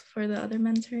else for the other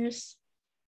mentors?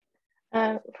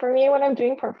 For me, when I'm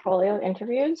doing portfolio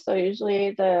interviews, so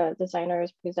usually the designer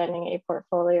is presenting a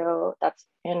portfolio that's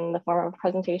in the form of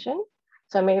presentation.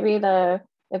 So maybe if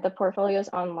the portfolio is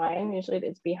online, usually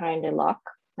it's behind a lock,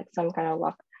 like some kind of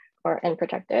lock and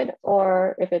protected.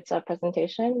 Or if it's a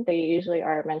presentation, they usually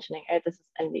are mentioning, hey, this is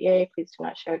NDA, please do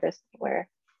not share this anywhere.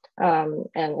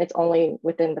 And it's only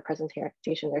within the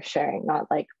presentation they're sharing, not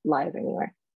like live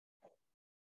anywhere.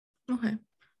 Okay.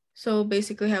 So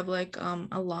basically have like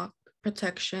a lock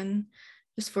protection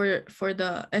just for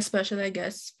the, especially I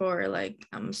guess for like,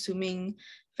 I'm assuming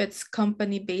if it's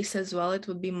company based as well, it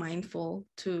would be mindful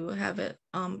to have it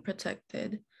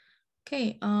protected.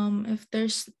 Okay, if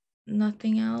there's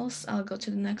nothing else, I'll go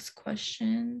to the next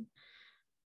question.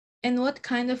 In what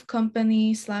kind of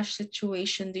company /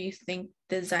 situation do you think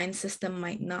design system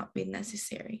might not be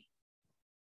necessary?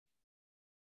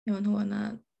 Anyone who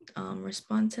wanna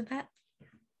respond to that?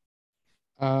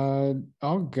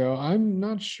 I'll go. I'm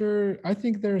not sure. I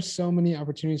think there's so many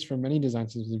opportunities for many design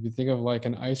systems. If you think of like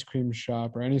an ice cream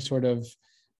shop or any sort of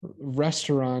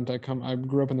restaurant, I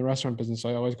grew up in the restaurant business, so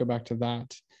I always go back to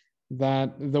that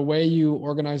the way you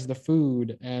organize the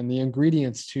food and the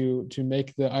ingredients to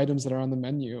make the items that are on the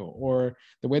menu, or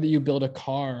the way that you build a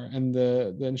car and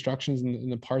the instructions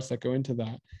and the parts that go into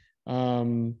that.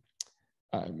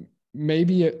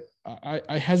 Maybe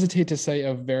I hesitate to say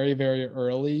a very, very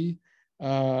early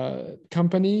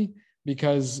company,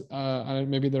 because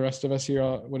maybe the rest of us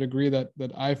here would agree that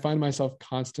I find myself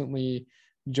constantly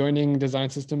joining design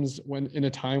systems when in a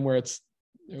time where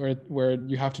where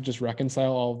you have to just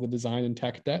reconcile all of the design and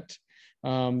tech debt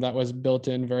that was built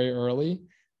in very early.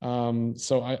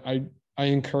 So I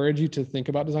encourage you to think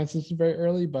about design systems very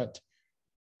early, but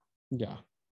yeah,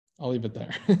 I'll leave it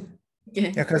there.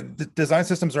 Yeah, because the design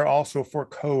systems are also for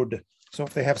code. So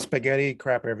if they have spaghetti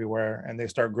crap everywhere and they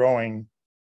start growing,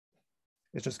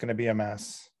 it's just going to be a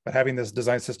mess. But having this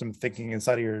design system thinking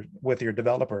inside of with your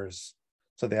developers,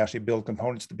 so they actually build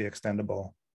components to be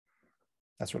extendable,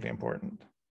 that's really important.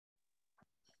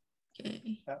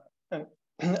 Okay. Yeah, and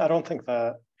I don't think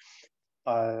that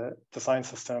design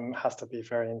system has to be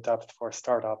very in depth for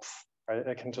startups, right?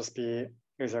 It can just be,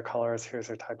 here's your colors, here's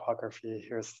your typography,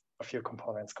 here's a few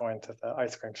components, going to the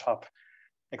ice cream shop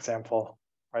example,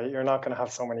 right? You're not going to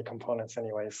have so many components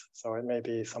anyways, so it may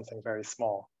be something very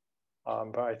small.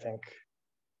 But I think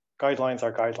guidelines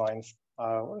are guidelines,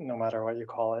 no matter what you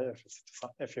call it.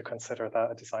 If you consider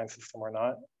that a design system or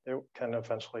not, it can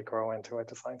eventually grow into a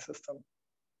design system.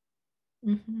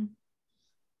 Mm-hmm.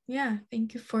 Yeah,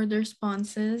 thank you for the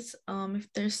responses.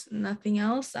 If there's nothing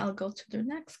else, I'll go to the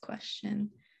next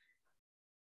question.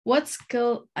 What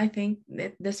skill, I think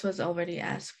this was already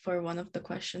asked for one of the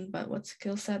questions, but what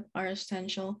skill set are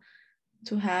essential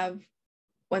to have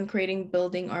when creating,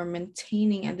 building, or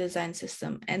maintaining a design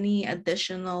system? Any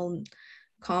additional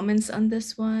comments on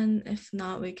this one? If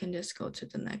not, we can just go to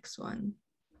the next one.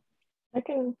 I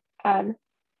can add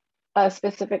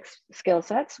specific skill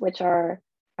sets, which are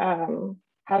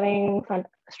having a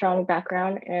strong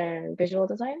background in visual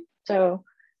design. So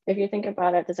if you think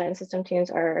about it, design system teams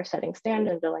are setting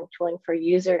standards and building tooling for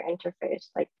user interface,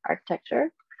 like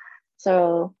architecture.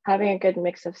 So having a good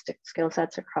mix of skill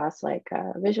sets across like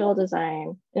visual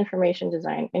design, information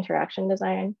design, interaction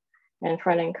design, and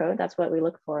front-end code, that's what we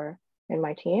look for in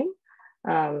my team.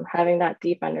 Having that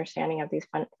deep understanding of these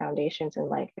foundations in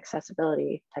like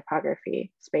accessibility,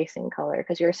 typography, spacing, color,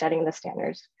 because you're setting the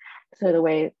standards to the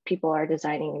way people are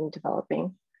designing and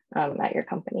developing at your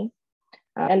company.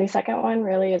 And the second one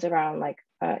really is around like,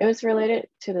 it was related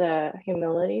to the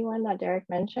humility one that Derek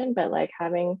mentioned, but like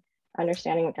having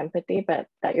understanding and empathy, but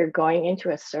that you're going into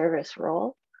a service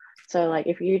role. So like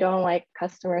if you don't like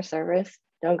customer service,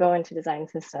 don't go into design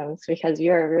systems, because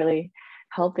you're really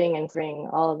helping and bring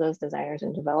all of those designers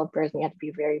and developers, and you have to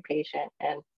be very patient.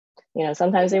 And you know,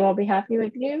 sometimes they won't be happy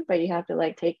with you, but you have to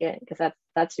like take it, because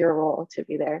that's your role to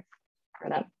be there for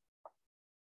them.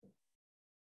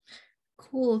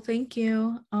 Cool, thank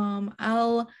you.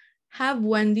 I'll have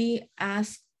Wendy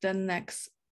ask the next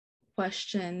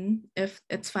question, if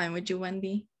it's fine with you,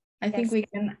 Wendy. I think we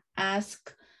can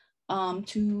ask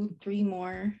 2, 3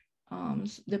 more,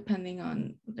 depending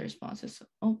on the responses.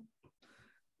 Oh,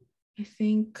 I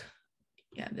think,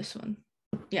 yeah, this one.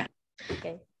 Yeah.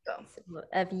 Okay. So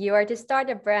if you are to start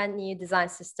a brand new design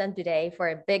system today for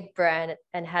a big brand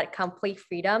and had complete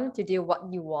freedom to do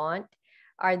what you want,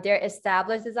 are there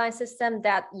established design systems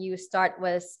that you start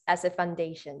with as a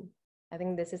foundation? I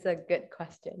think this is a good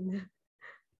question.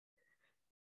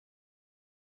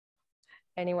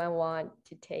 Anyone want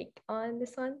to take on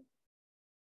this one?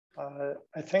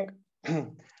 I think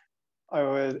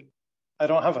I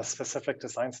don't have a specific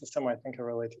design system. I think it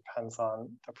really depends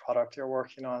on the product you're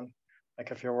working on.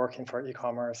 Like if you're working for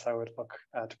e-commerce, I would look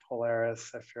at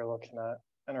Polaris. If you're looking at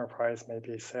enterprise,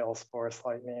 maybe Salesforce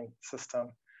Lightning system.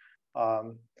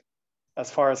 As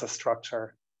far as a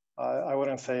structure, I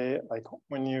wouldn't say like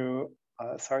when you,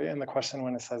 in the question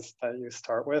when it says that you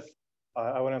start with,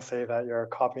 I wouldn't say that you're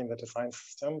copying the design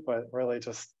system, but really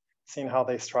just seeing how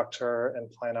they structure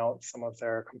and plan out some of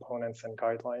their components and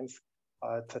guidelines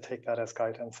to take that as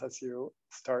guidance as you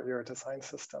start your design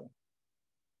system.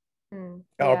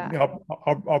 Yeah.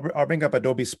 I'll bring up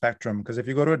Adobe Spectrum, because if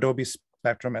you go to Adobe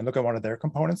Spectrum and look at one of their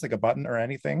components, like a button or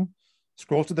anything,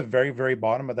 scroll to the very, very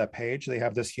bottom of that page. They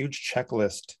have this huge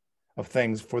checklist of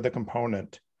things for the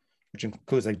component, which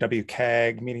includes like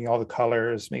WCAG, meaning all the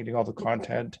colors, meaning all the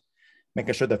content,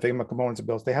 making sure the Figma components are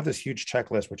built. They have this huge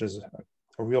checklist, which is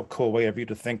a real cool way of you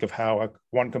to think of how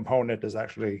one component is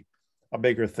actually a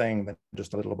bigger thing than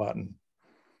just a little button.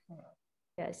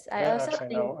 Yes, I also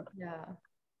think,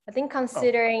 I think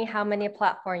considering how many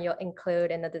platforms you'll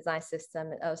include in the design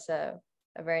system, also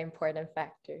a very important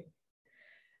factor.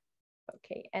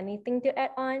 Okay, anything to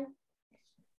add on?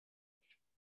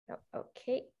 No,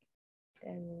 okay,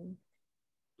 then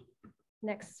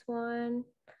next one.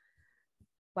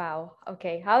 Wow,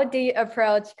 okay. How do you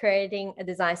approach creating a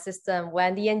design system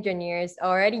when the engineers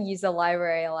already use a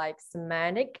library like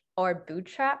Semantic or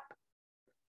Bootstrap?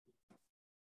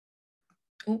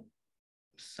 Oh,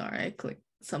 sorry, I clicked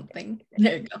something.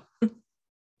 There you go.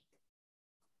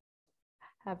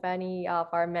 Have any of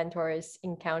our mentors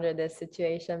encountered this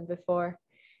situation before?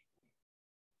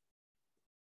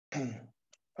 I've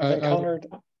encountered,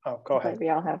 oh, go ahead. We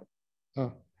all have.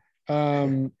 Oh,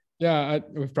 yeah,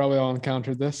 we've probably all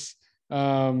encountered this.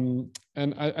 And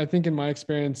I think in my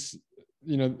experience,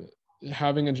 you know,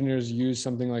 having engineers use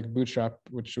something like Bootstrap,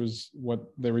 which was what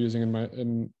they were using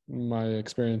in my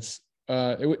experience,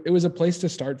 it was a place to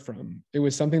start from. It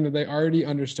was something that they already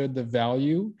understood the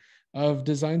value of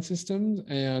design systems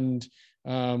and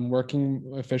working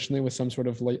efficiently with some sort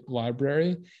of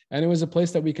library. And it was a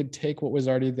place that we could take what was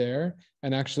already there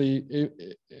and actually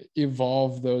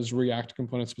evolve those React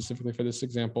components specifically for this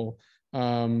example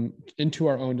into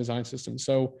our own design system.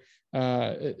 So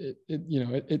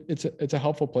it's a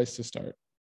helpful place to start.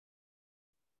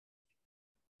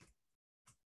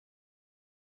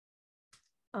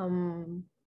 I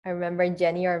remember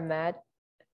Jennie or Matt.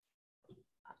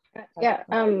 Yeah,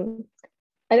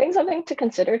 I think something to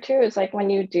consider too is like when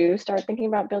you do start thinking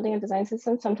about building a design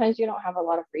system, sometimes you don't have a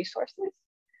lot of resources.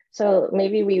 So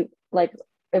maybe we like,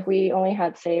 if we only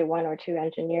had say 1 or 2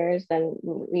 engineers, then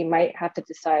we might have to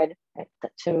decide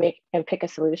to make and pick a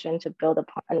solution to build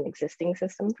upon an existing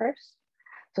system first.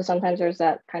 So sometimes there's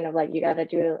that kind of like, you got to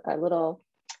do a little,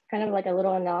 kind of like a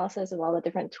little analysis of all the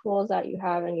different tools that you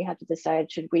have, and you have to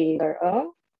decide, should we build our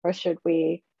own or should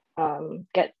we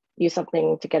use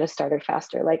something to get us started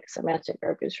faster, like Semantic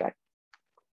or Bootstrap?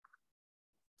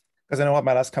 Because I know at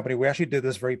my last company, we actually did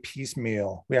this very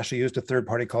piecemeal. We actually used a third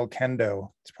party called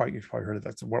Kendo. You've probably heard of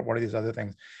that. That's one of these other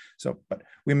things. So, but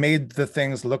we made the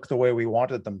things look the way we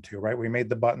wanted them to, right? We made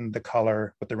the button, the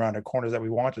color, with the rounded corners that we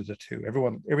wanted it to.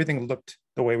 Everything looked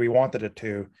the way we wanted it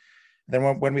to.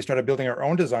 Then when we started building our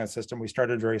own design system, we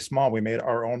started very small. We made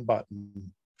our own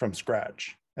button from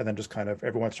scratch. And then just kind of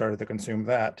everyone started to consume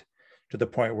that to the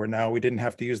point where now we didn't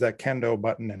have to use that Kendo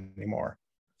button anymore.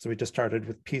 So we just started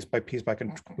with piece by piece by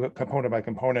component by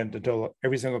component until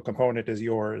every single component is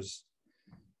yours.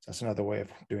 So that's another way of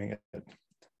doing it.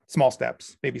 Small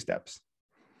steps, baby steps.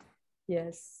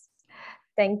 Yes,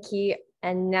 thank you.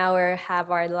 And now we have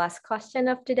our last question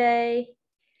of today.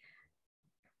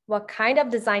 What kind of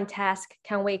design task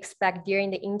can we expect during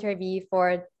the interview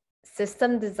for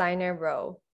system designer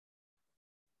role?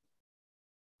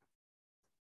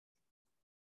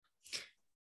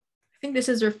 I think this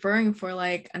is referring for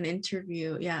like an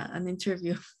interview. Yeah, an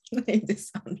interview.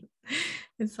 It's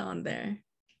on there.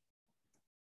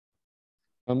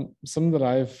 Some that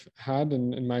I've had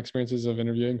in my experiences of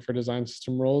interviewing for design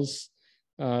system roles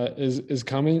is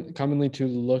commonly to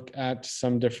look at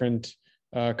some different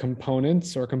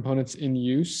components or components in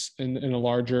use in a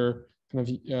larger kind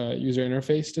of user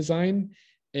interface design,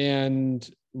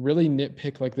 and really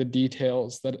nitpick like the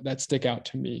details that stick out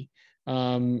to me.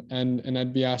 And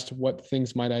I'd be asked what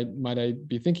things might I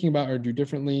be thinking about or do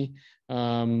differently.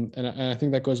 And I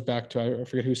think that goes back to, I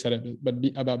forget who said it, but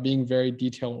about being very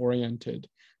detail oriented.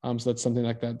 So that's something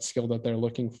like that skill that they're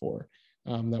looking for,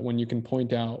 that when you can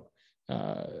point out,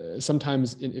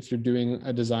 sometimes if you're doing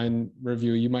a design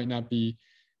review, you might not be,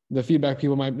 the feedback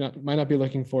people might not be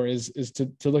looking for is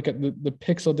to look at the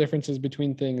pixel differences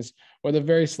between things or the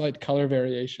very slight color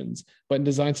variations. But in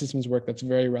design systems work, that's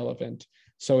very relevant.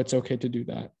 So it's okay to do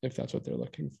that if that's what they're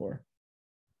looking for.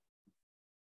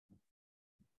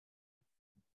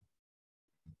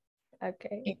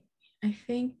 Okay. I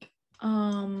think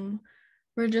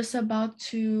we're just about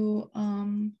to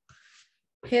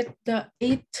hit the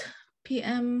 8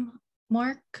 p.m.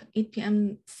 mark, 8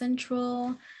 p.m.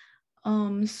 Central.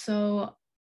 So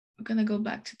we're gonna go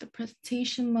back to the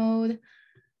presentation mode.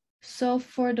 So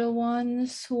for the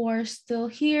ones who are still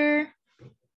here,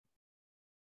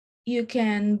 you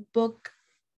can book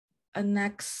a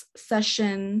next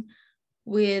session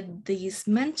with these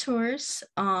mentors.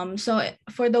 So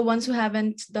for the ones who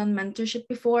haven't done mentorship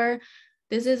before,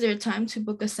 this is your time to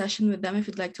book a session with them if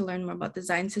you'd like to learn more about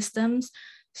design systems.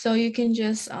 So you can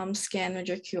just scan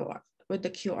with the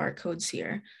QR codes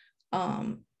here.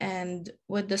 And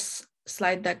with this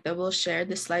slide deck that we'll share,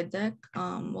 this slide deck,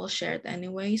 we'll share it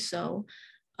anyway. So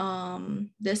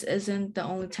this isn't the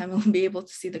only time we'll be able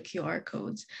to see the QR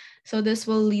codes. So this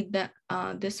will lead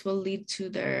to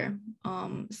their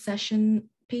session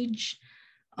page.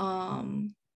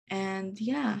 And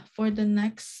yeah, for the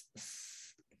next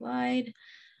slide,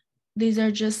 these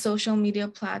are just social media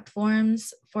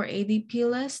platforms for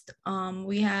ADPList.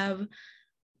 We have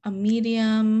a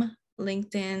Medium,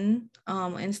 LinkedIn,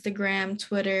 Instagram,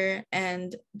 Twitter,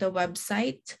 and the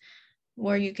website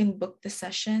where you can book the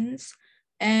sessions.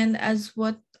 And as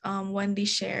what Wendy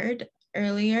shared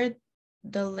earlier,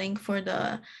 the link for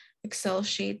the Excel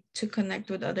sheet to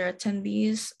connect with other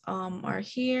attendees are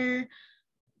here.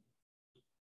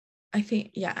 I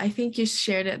think you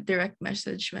shared a direct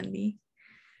message, Wendy.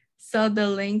 So the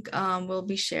link will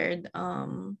be shared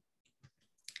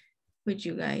with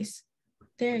you guys.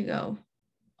 There you go.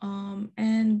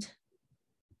 And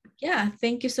yeah,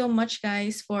 thank you so much,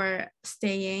 guys, for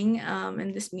staying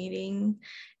in this meeting,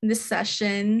 in this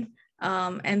session.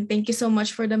 And thank you so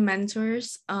much for the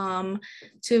mentors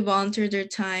to volunteer their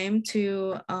time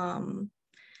to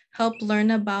help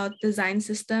learn about design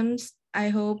systems. I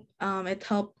hope it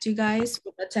helped you guys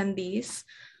with attendees.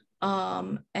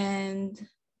 And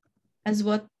as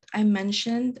what I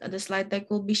mentioned, the slide deck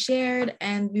will be shared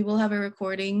and we will have a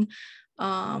recording.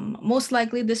 Most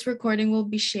likely this recording will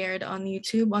be shared on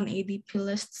YouTube, on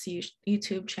ADPList's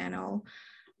YouTube channel.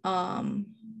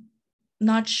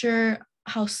 Not sure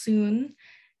how soon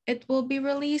it will be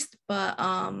released, but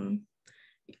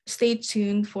stay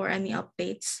tuned for any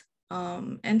updates.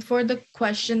 And for the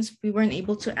questions we weren't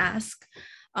able to ask,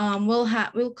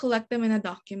 we'll collect them in a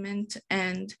document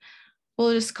and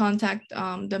we'll just contact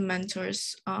the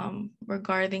mentors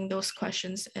regarding those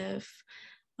questions if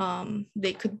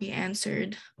they could be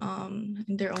answered in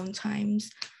their own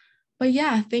times. But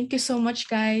yeah, thank you so much,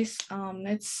 guys.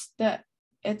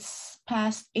 It's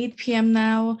past 8 p.m.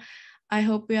 now. I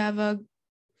hope you have a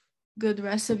good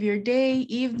rest of your day,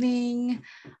 evening,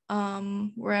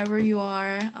 wherever you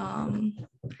are.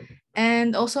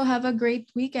 And also have a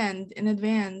great weekend in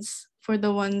advance for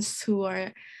the ones who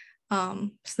are,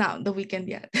 it's not the weekend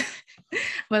yet,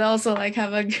 but also like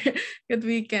have a good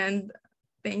weekend.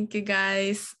 Thank you,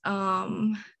 guys.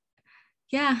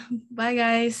 Yeah, bye,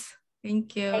 guys.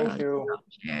 Thank you. Thank you. For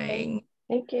sharing.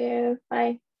 Thank you.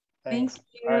 Bye. Thanks. Thank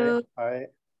you. Bye. Bye.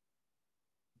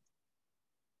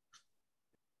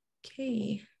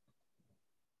 Okay.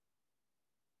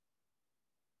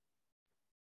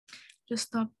 Just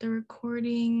stop the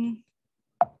recording.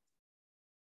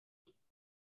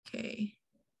 Okay.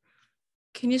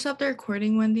 Can you stop the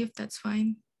recording, Wendy, if that's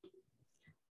fine?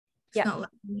 It's not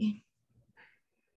letting me.